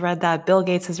Musk has read that, Bill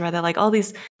Gates has read that, like all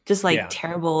these just like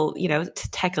terrible,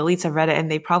 tech elites have read it,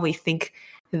 and they probably think,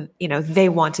 they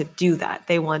want to do that.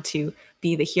 They want to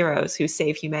be the heroes who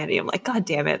save humanity. I'm like, God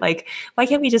damn it! Like, why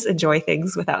can't we just enjoy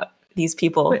things without these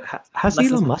people? Wait, has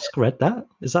Elon Musk read that?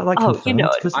 Is that like confirmed?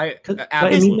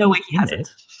 There's no way he hasn't.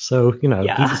 So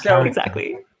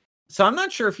Exactly. So I'm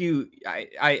not sure if you.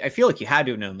 I feel like you had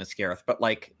to have known this, Gareth, but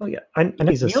like, I know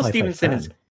he's a Neal sci-fi Stephenson fan. is.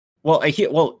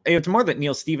 It's more that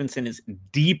Neal Stephenson is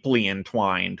deeply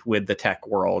entwined with the tech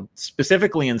world,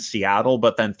 specifically in Seattle,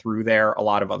 but then through there, a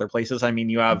lot of other places. I mean,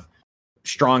 you have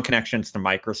strong connections to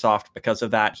Microsoft because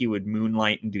of that. He would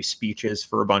moonlight and do speeches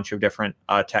for a bunch of different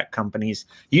tech companies.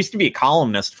 He used to be a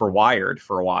columnist for Wired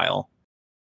for a while.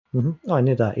 Mm-hmm. Oh, I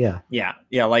knew that. Yeah.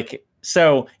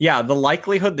 The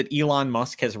likelihood that Elon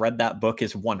Musk has read that book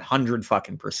is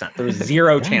 100%. There's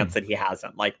zero chance that he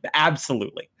hasn't. Like,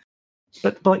 absolutely.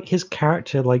 But like his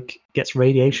character like gets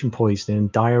radiation poisoning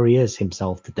and diarrheas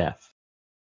himself to death.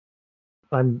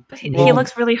 He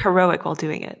looks really heroic while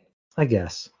doing it. I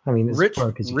guess. I mean, rich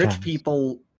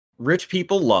people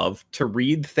love to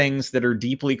read things that are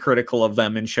deeply critical of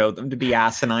them and show them to be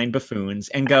asinine buffoons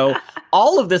and go,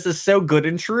 all of this is so good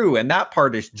and true, and that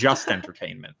part is just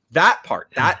entertainment. That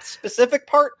specific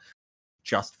part,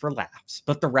 just for laughs.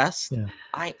 But the rest,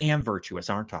 I am virtuous,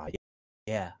 aren't I?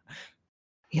 Yeah.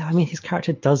 Yeah, I mean, his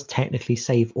character does technically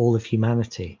save all of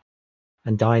humanity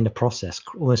and die in the process,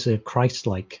 almost a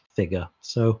Christ-like figure.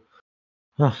 So,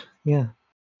 yeah.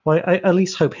 Well, I at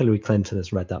least hope Hillary Clinton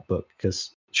has read that book,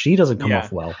 because she doesn't come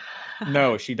off well.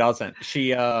 No, she doesn't.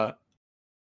 She,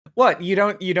 what? You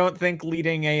don't think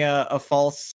leading a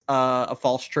false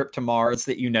trip to Mars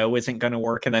that isn't going to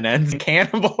work and then ends in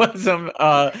cannibalism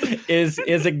is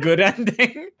a good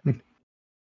ending?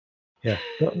 Yeah,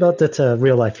 not that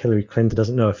real life Hillary Clinton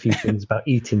doesn't know a few things about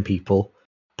eating people.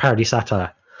 Parody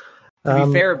satire. To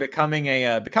be fair, becoming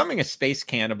a space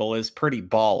cannibal is pretty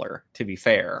baller. To be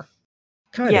fair,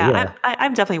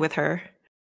 I'm definitely with her.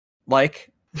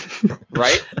 Like,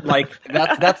 right? Like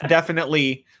that's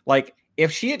definitely like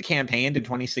if she had campaigned in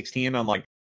 2016 on like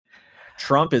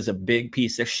Trump is a big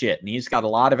piece of shit and he's got a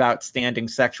lot of outstanding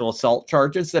sexual assault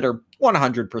charges that are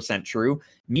 100% true.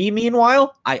 Me,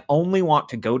 meanwhile, I only want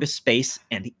to go to space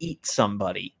and eat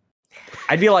somebody.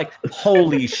 I'd be like,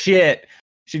 holy shit.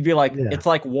 She'd be like, it's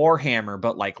like Warhammer,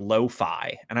 but like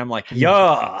lo-fi. And I'm like,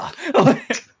 yeah.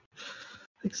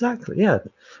 Exactly, yeah.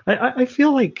 I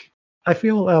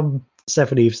feel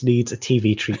Seven Eves needs a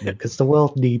TV treatment because the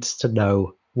world needs to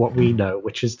know what we know,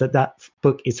 which is that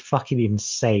book is fucking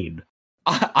insane.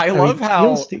 I love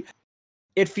how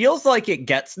it feels like it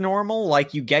gets normal,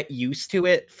 like you get used to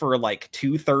it for like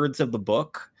 2/3 of the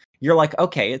book. You're like,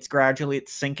 okay, it's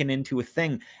sinking into a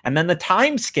thing. And then the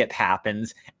time skip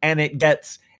happens and it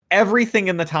gets everything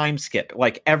in the time skip.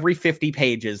 Like every 50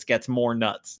 pages gets more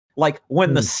nuts. Like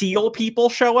when the SEAL people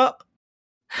show up.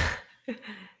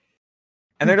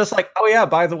 And they're just like, oh yeah,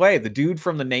 by the way, the dude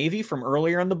from the Navy from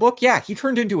earlier in the book, he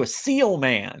turned into a SEAL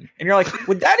man. And you're like,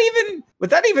 would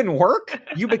that even work?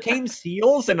 You became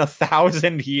SEALs in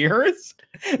 1,000 years?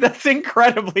 That's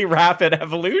incredibly rapid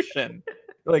evolution.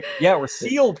 You're like, yeah, we're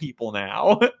SEAL people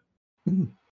now.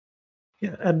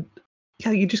 Yeah, and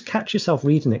you just catch yourself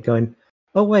reading it going,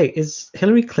 oh wait, is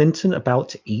Hillary Clinton about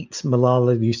to eat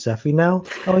Malala Yousafzai now?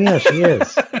 Oh yeah, she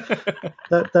is.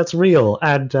 That's real.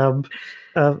 And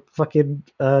fucking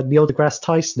Neil deGrasse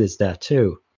Tyson is there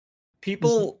too.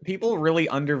 People really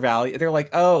undervalue. They're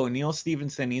like, oh, Neil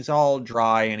Stephenson, he's all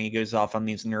dry and he goes off on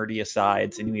these nerdy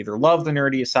asides, and you either love the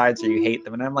nerdy asides or you hate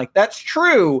them. And I'm like, that's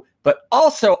true, but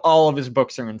also all of his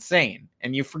books are insane.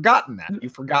 And you've forgotten that.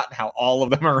 You've forgotten how all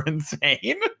of them are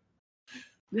insane.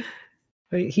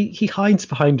 He hides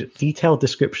behind detailed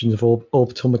descriptions of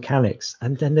orbital mechanics,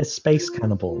 and then there's space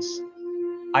cannibals.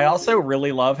 I also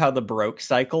really love how the Baroque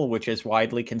cycle, which is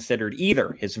widely considered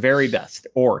either his very best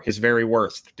or his very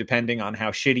worst, depending on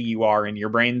how shitty you are in your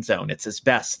brain zone. It's his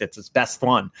best. It's his best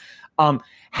one.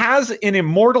 Has an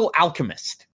immortal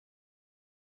alchemist.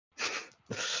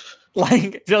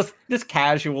 Like, just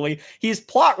casually. He's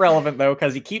plot relevant, though,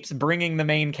 because he keeps bringing the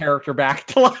main character back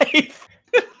to life.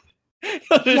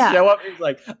 He'll just show up and he's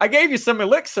like, I gave you some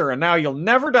elixir and now you'll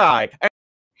never die.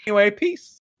 Anyway,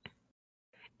 peace.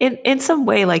 In some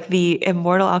way, like, the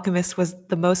immortal alchemist was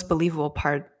the most believable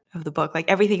part of the book. Like,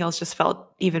 everything else just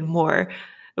felt even more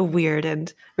weird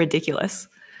and ridiculous.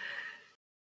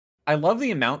 I love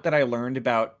the amount that I learned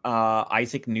about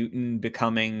Isaac Newton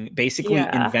becoming, basically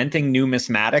inventing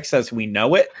numismatics as we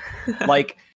know it.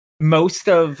 Like, most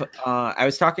of, I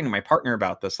was talking to my partner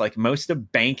about this, like, most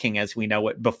of banking as we know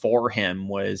it before him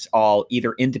was all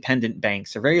either independent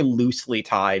banks or very loosely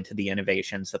tied to the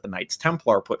innovations that the Knights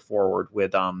Templar put forward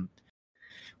with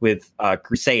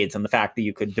Crusades, and the fact that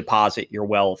you could deposit your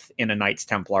wealth in a Knights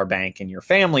Templar bank and your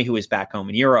family who is back home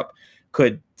in Europe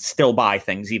could still buy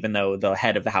things, even though the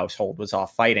head of the household was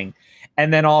off fighting.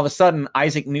 And then all of a sudden,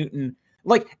 Isaac Newton,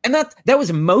 like, and that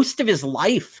was most of his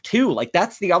life too. Like,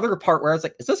 that's the other part where I was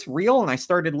like, is this real? And I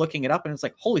started looking it up and it's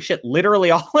like, holy shit,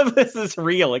 literally all of this is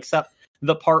real, except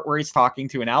the part where he's talking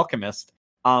to an alchemist.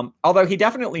 Although he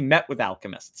definitely met with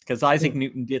alchemists, because Isaac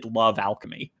Newton did love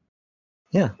alchemy.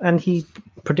 Yeah, and he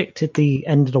predicted the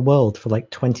end of the world for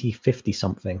like 2050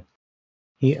 something.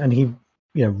 He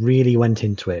really went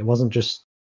into it. It wasn't just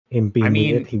him being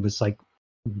weird. He was like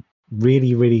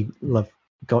really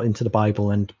got into the Bible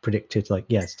and predicted like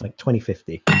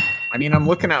 2050. I mean, I'm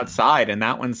looking outside and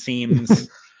that one seems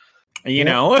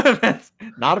that's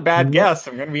not a bad guess,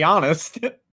 I'm gonna be honest.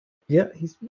 Yeah,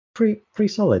 he's pretty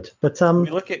solid. But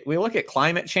we look at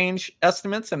climate change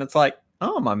estimates and it's like,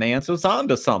 oh, my man was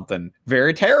onto something.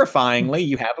 Very terrifyingly,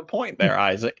 you have a point there,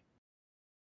 Isaac.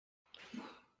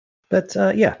 But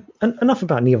enough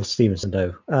about Neil Stephenson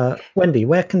though. Wendy,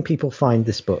 where can people find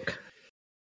this book?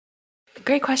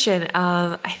 Great question.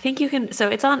 I think you can. So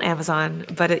it's on Amazon,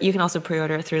 but you can also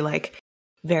pre-order it through like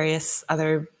various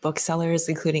other booksellers,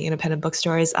 including independent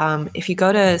bookstores. If you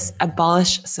go to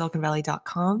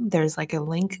abolishsiliconvalley.com, there's like a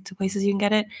link to places you can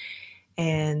get it,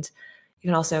 and you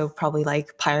can also probably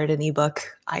like pirate an ebook.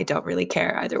 I don't really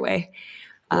care either way.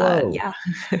 Yeah.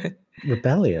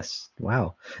 Rebellious.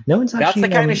 Wow. No one's actually. That's the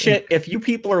kind of shit. If you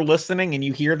people are listening and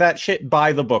you hear that shit,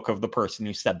 buy the book of the person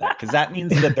who said that, because that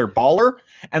means that they're baller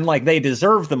and like they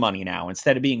deserve the money now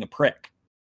instead of being a prick.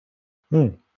 Yeah,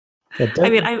 I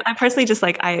mean, I'm personally just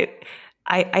like I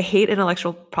hate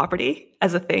intellectual property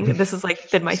as a thing. This has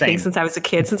like been my thing since I was a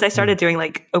kid, since I started doing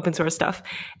like open source stuff.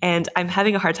 And I'm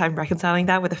having a hard time reconciling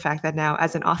that with the fact that now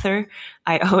as an author,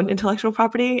 I own intellectual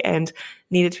property and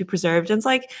need it to be preserved. And it's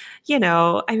like,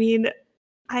 I mean,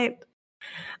 I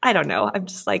don't know. I'm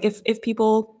just like, if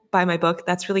people buy my book,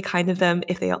 that's really kind of them.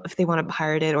 If they want to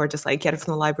pirate it or just like get it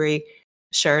from the library,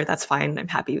 sure, that's fine. I'm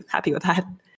happy with that.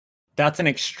 That's an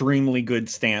extremely good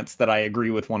stance that I agree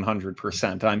with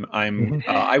 100%.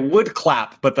 I would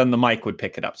clap, but then the mic would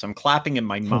pick it up. So I'm clapping in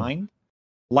my mind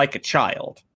like a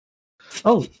child.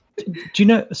 Oh, do you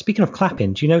know, speaking of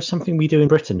clapping, do you know something we do in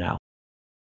Britain now?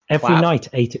 Every night,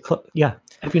 8 o'clock. Yeah.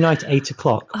 Every night, 8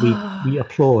 o'clock, we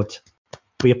applaud.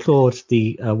 We applaud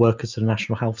the workers of the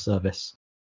National Health Service.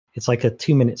 It's like a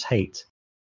 2 minutes hate,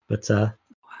 but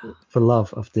for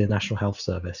love of the National Health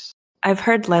Service. I've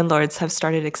heard landlords have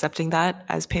started accepting that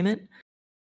as payment.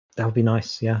 That would be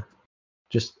nice, yeah.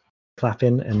 Just clap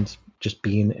in and just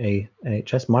be in a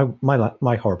NHS. My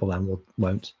horrible landlord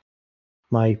won't.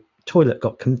 My toilet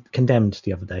got condemned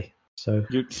the other day. So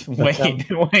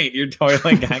wait, your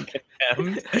toilet got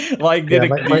condemned? Like, did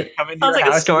it come into your like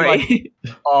house? A story. Like,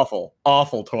 awful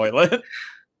toilet.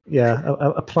 Yeah,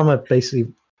 a plumber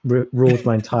basically ruled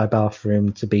my entire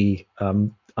bathroom to be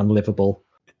unlivable.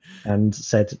 And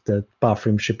said the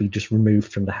bathroom should be just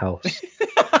removed from the house.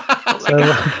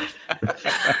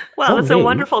 Well, it's a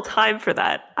wonderful time for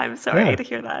that. I'm sorry to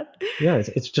hear that. Yeah,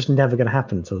 it's just never going to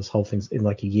happen until this whole thing's in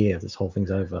like a year. This whole thing's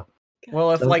over.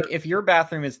 Well, if your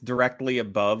bathroom is directly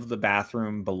above the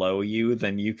bathroom below you,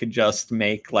 then you could just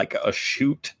make like a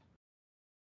chute.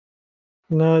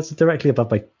 No, it's directly above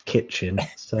my kitchen.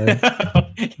 So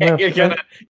you're gonna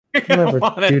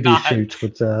a doo-doo shoot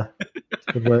would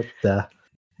work there.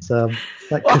 So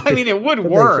it would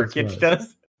work. It's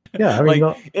just I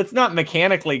mean, it's not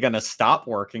mechanically going to stop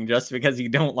working just because you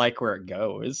don't like where it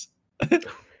goes.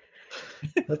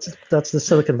 That's the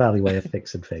Silicon Valley way of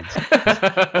fixing things.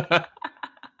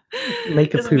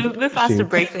 Make a just poop move fast shoot. to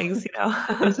break things,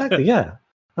 Exactly. Yeah.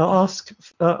 I'll ask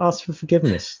for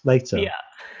forgiveness later.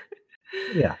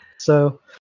 Yeah. So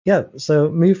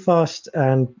move fast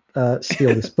and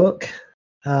steal this book.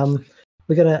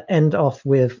 We're gonna end off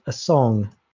with a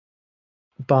song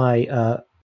by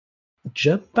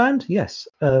German band, yes,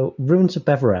 Ruins of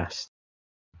Beverast.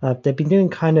 They've been doing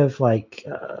kind of like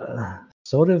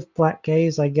sort of black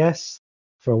gaze, I guess,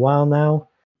 for a while now.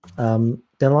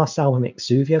 Their last album,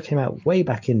 Exuvio, came out way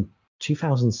back in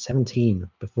 2017.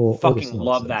 Before fucking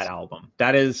love that album.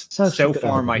 That is so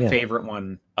far album, my favorite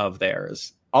one of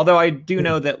theirs. Although I do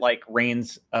know that like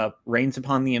Rains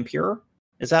Upon the Impure,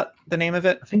 is that the name of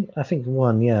it? I think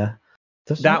one, yeah.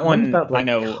 That one about, like, I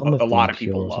know a lot of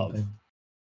people love.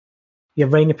 Yeah,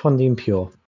 Rain Upon the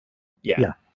Impure.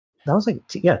 Yeah. That was like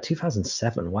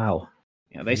 2007. Wow.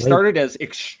 Yeah, they started as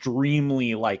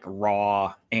extremely like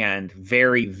raw and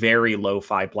very, very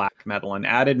lo-fi black metal and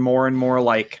added more and more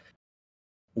like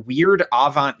weird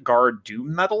avant-garde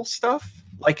doom metal stuff.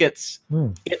 Like it's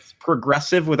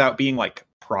progressive without being like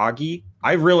proggy.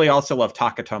 I really also love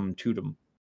Takatum Tudum.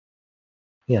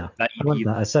 Yeah, I love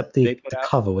that, except the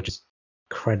cover, which is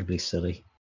incredibly silly.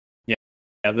 Yeah,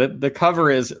 the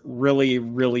cover is really,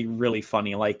 really, really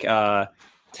funny. Like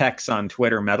Tex on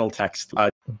Twitter, Metal Text,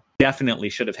 definitely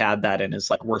should have had that in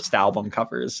his like worst album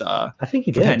covers. I think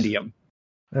he compendium.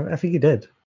 Did. I think he did.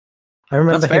 I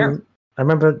remember him. I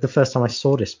remember the first time I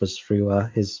saw this was through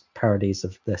his parodies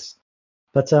of this.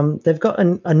 But they've got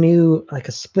a new like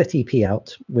a split EP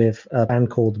out with a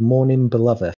band called Morning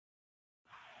Beloved.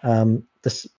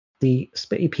 The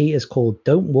split EP is called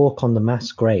Don't Walk on the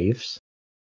Mass Graves.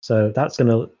 So that's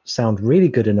going to sound really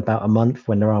good in about a month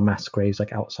when there are mass graves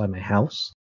like outside my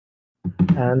house.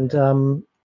 And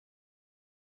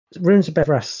Ruins of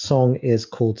Beverast's song is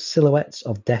called Silhouettes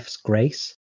of Death's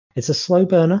Grace. It's a slow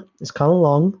burner. It's kind of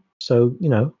long. So,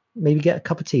 maybe get a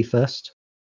cup of tea first.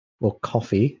 Or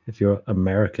coffee if you're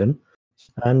American.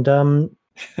 And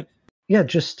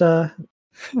just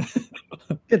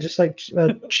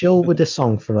chill with this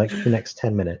song for like the next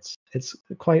 10 minutes. It's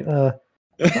quite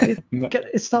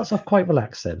it starts off quite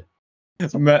relaxing.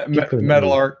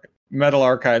 Metal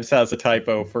Archives has a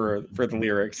typo for the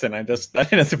lyrics, and I just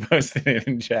posted it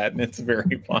in chat, and it's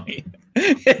very funny.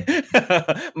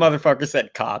 Motherfucker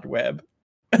said codweb.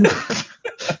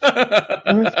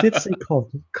 I did say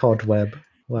codweb.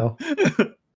 Well,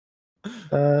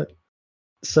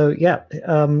 so yeah,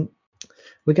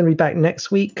 we're going to be back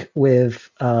next week with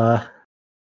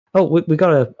we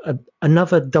got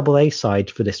another double A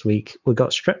side for this week. We've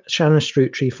got Shannon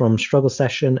Strutri from Struggle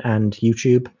Session and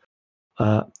YouTube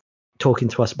talking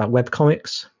to us about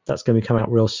webcomics. That's going to be coming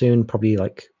out real soon, probably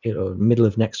like middle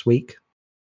of next week.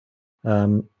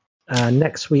 And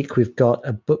next week we've got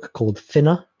a book called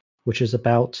Thinner, which is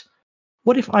about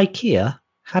what if IKEA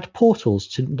had portals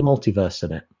to the multiverse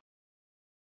in it.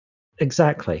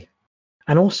 Exactly.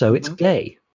 And also it's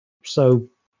gay. So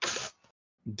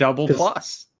double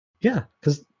plus. Yeah,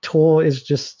 because Tor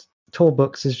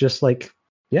Books is just like,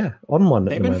 on one.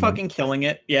 They've been fucking killing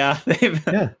it. Yeah.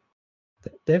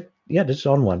 They're just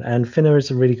on one. And Thinner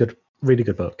is a really good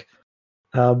book.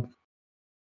 And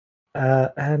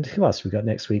who else we got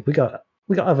next week? We got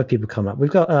other people come up. We've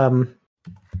got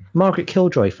Margaret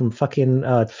Killjoy from fucking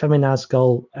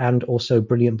Feminazgul and also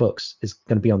Brilliant Books is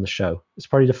going to be on the show. It's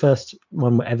probably the first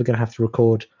one we're ever going to have to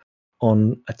record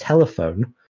on a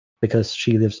telephone because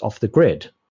she lives off the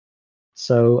grid.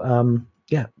 So,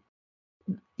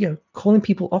 calling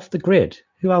people off the grid.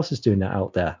 Who else is doing that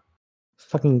out there?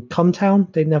 Fucking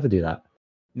Cumtown? They'd never do that.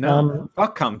 No,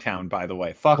 fuck Cumtown, by the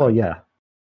way. Fuck. Oh, yeah.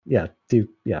 Yeah,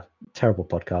 terrible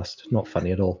podcast. Not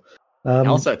funny at all.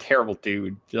 Also a terrible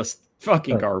dude. Just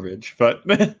fucking garbage. But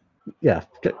yeah,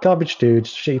 garbage dude,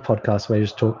 shitty podcast where you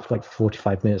just talk for like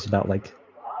 45 minutes about like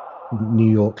New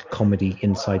York comedy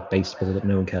inside baseball that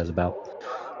no one cares about.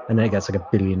 And then it gets like 1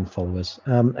 billion followers.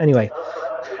 Anyway,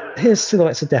 here's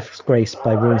Silhouettes of Death's Grace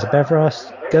by Ruins of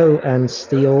Beverast. Go and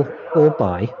steal or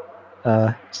buy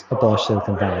Abolish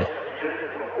Silicon Valley.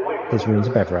 Here's Ruins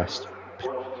of Beverast.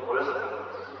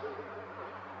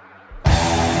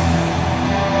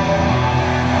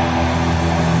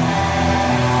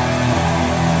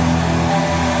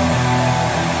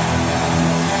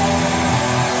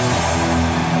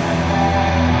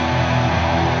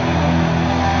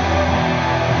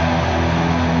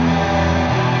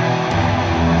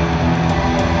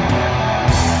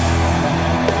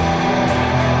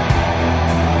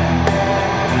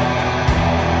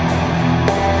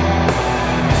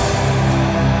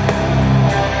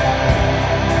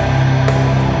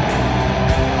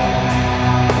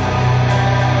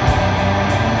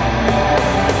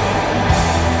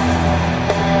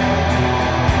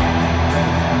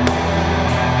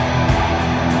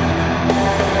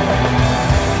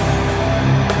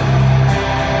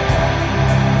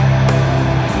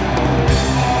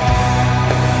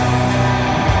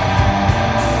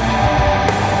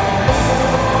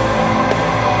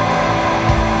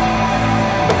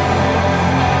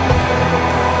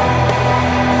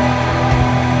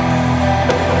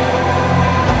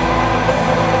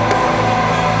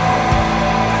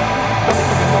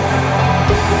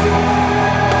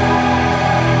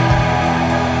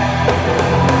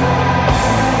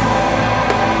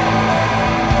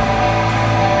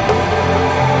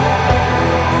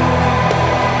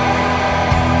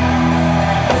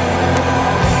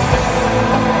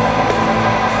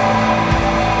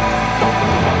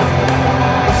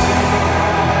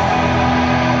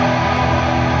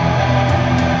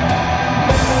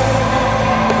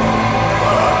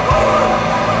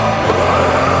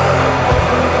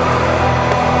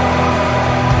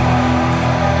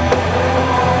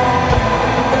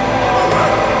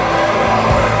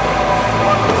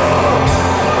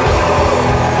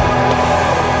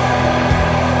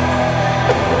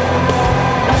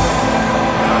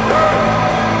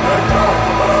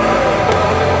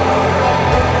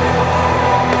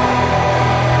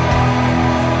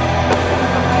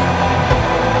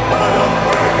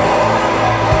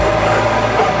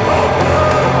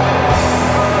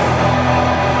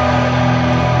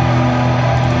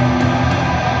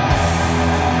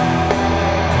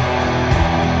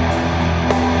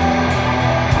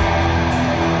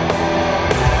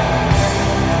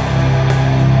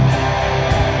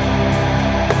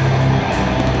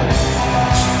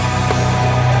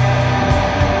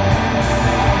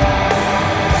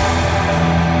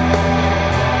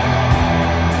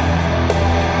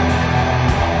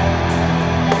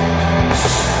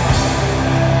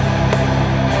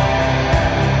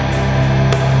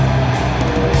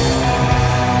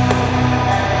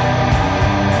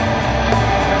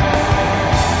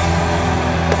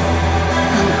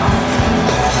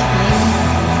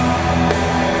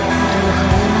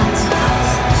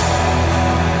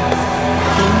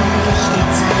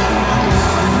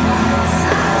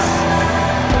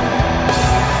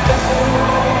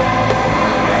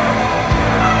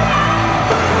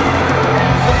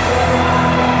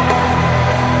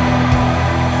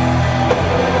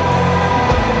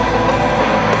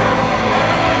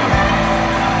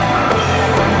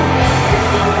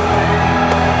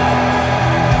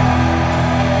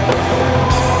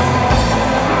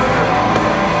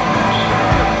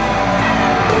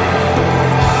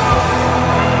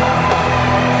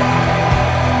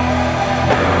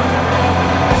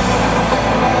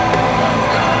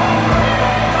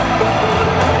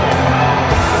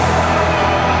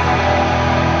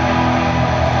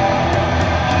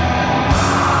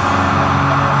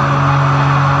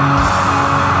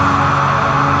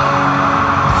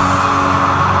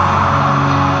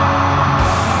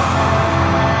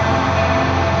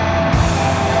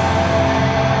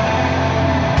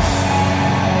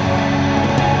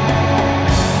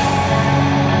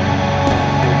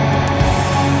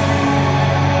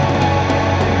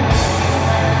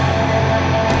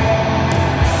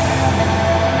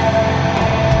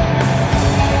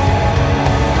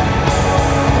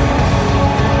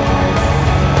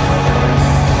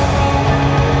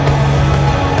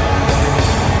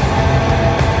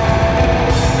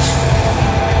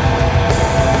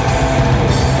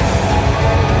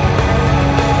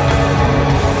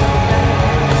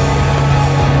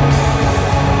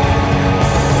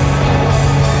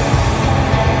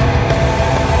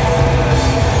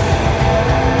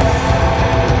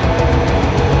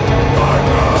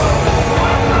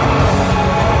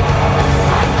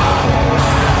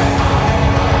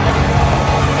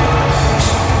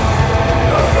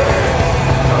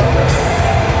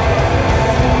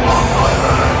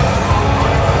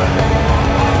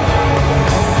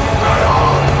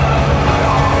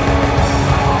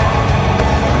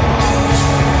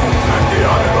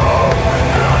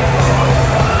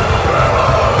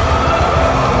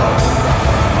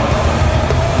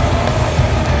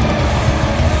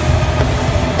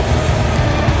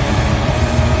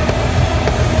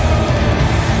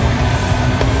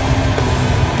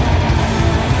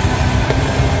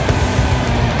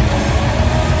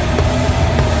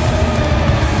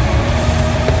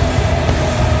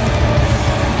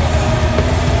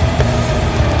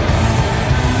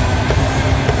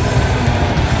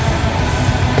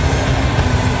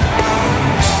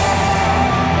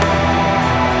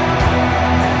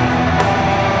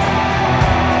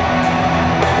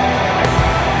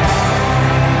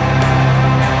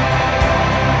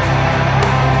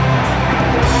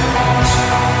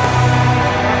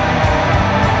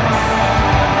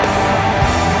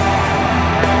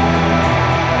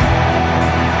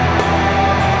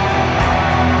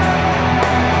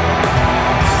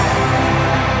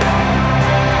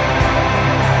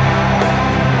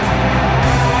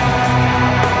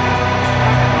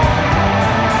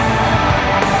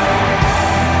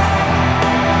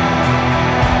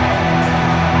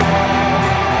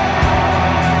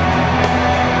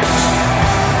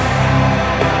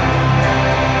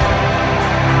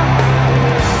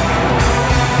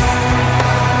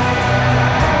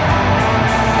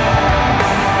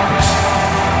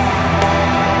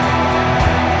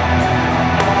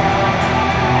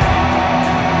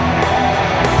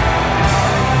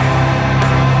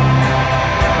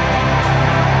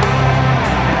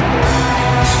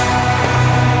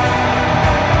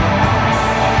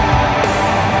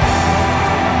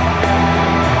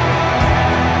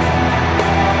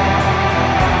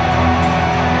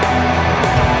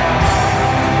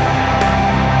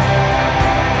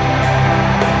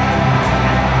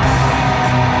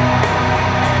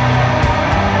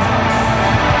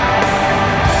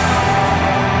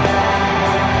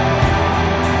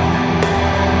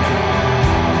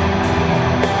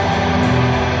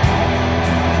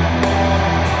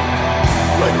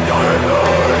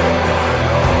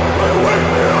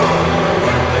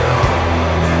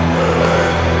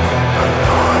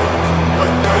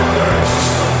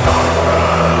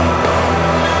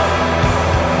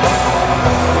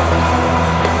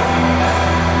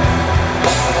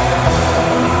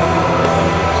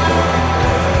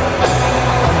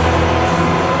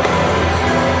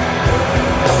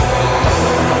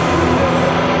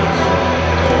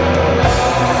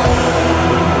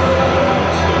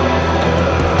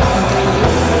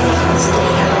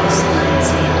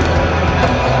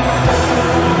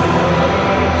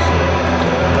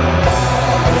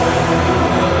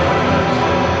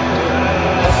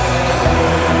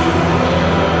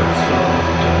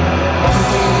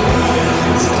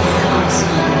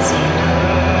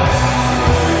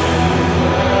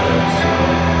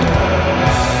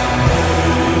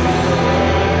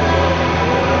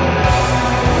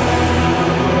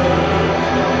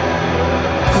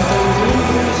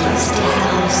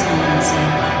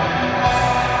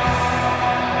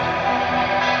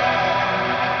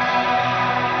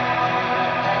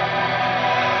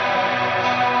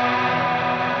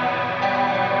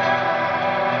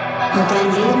 Und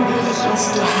dein Leben würde ich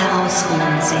aus dir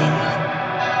herausrinnen sehen.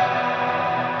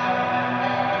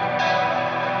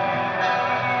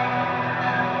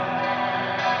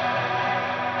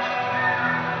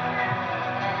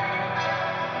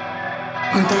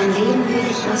 Und dein Leben würde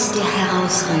ich aus dir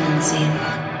herausrinnen sehen.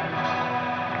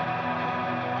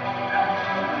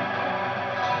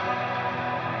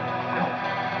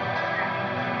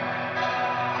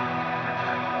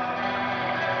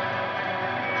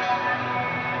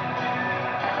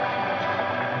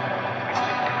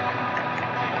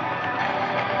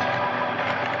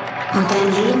 Und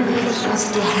dein Leben würde ich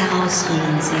aus dir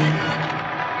herausrinnen sehen.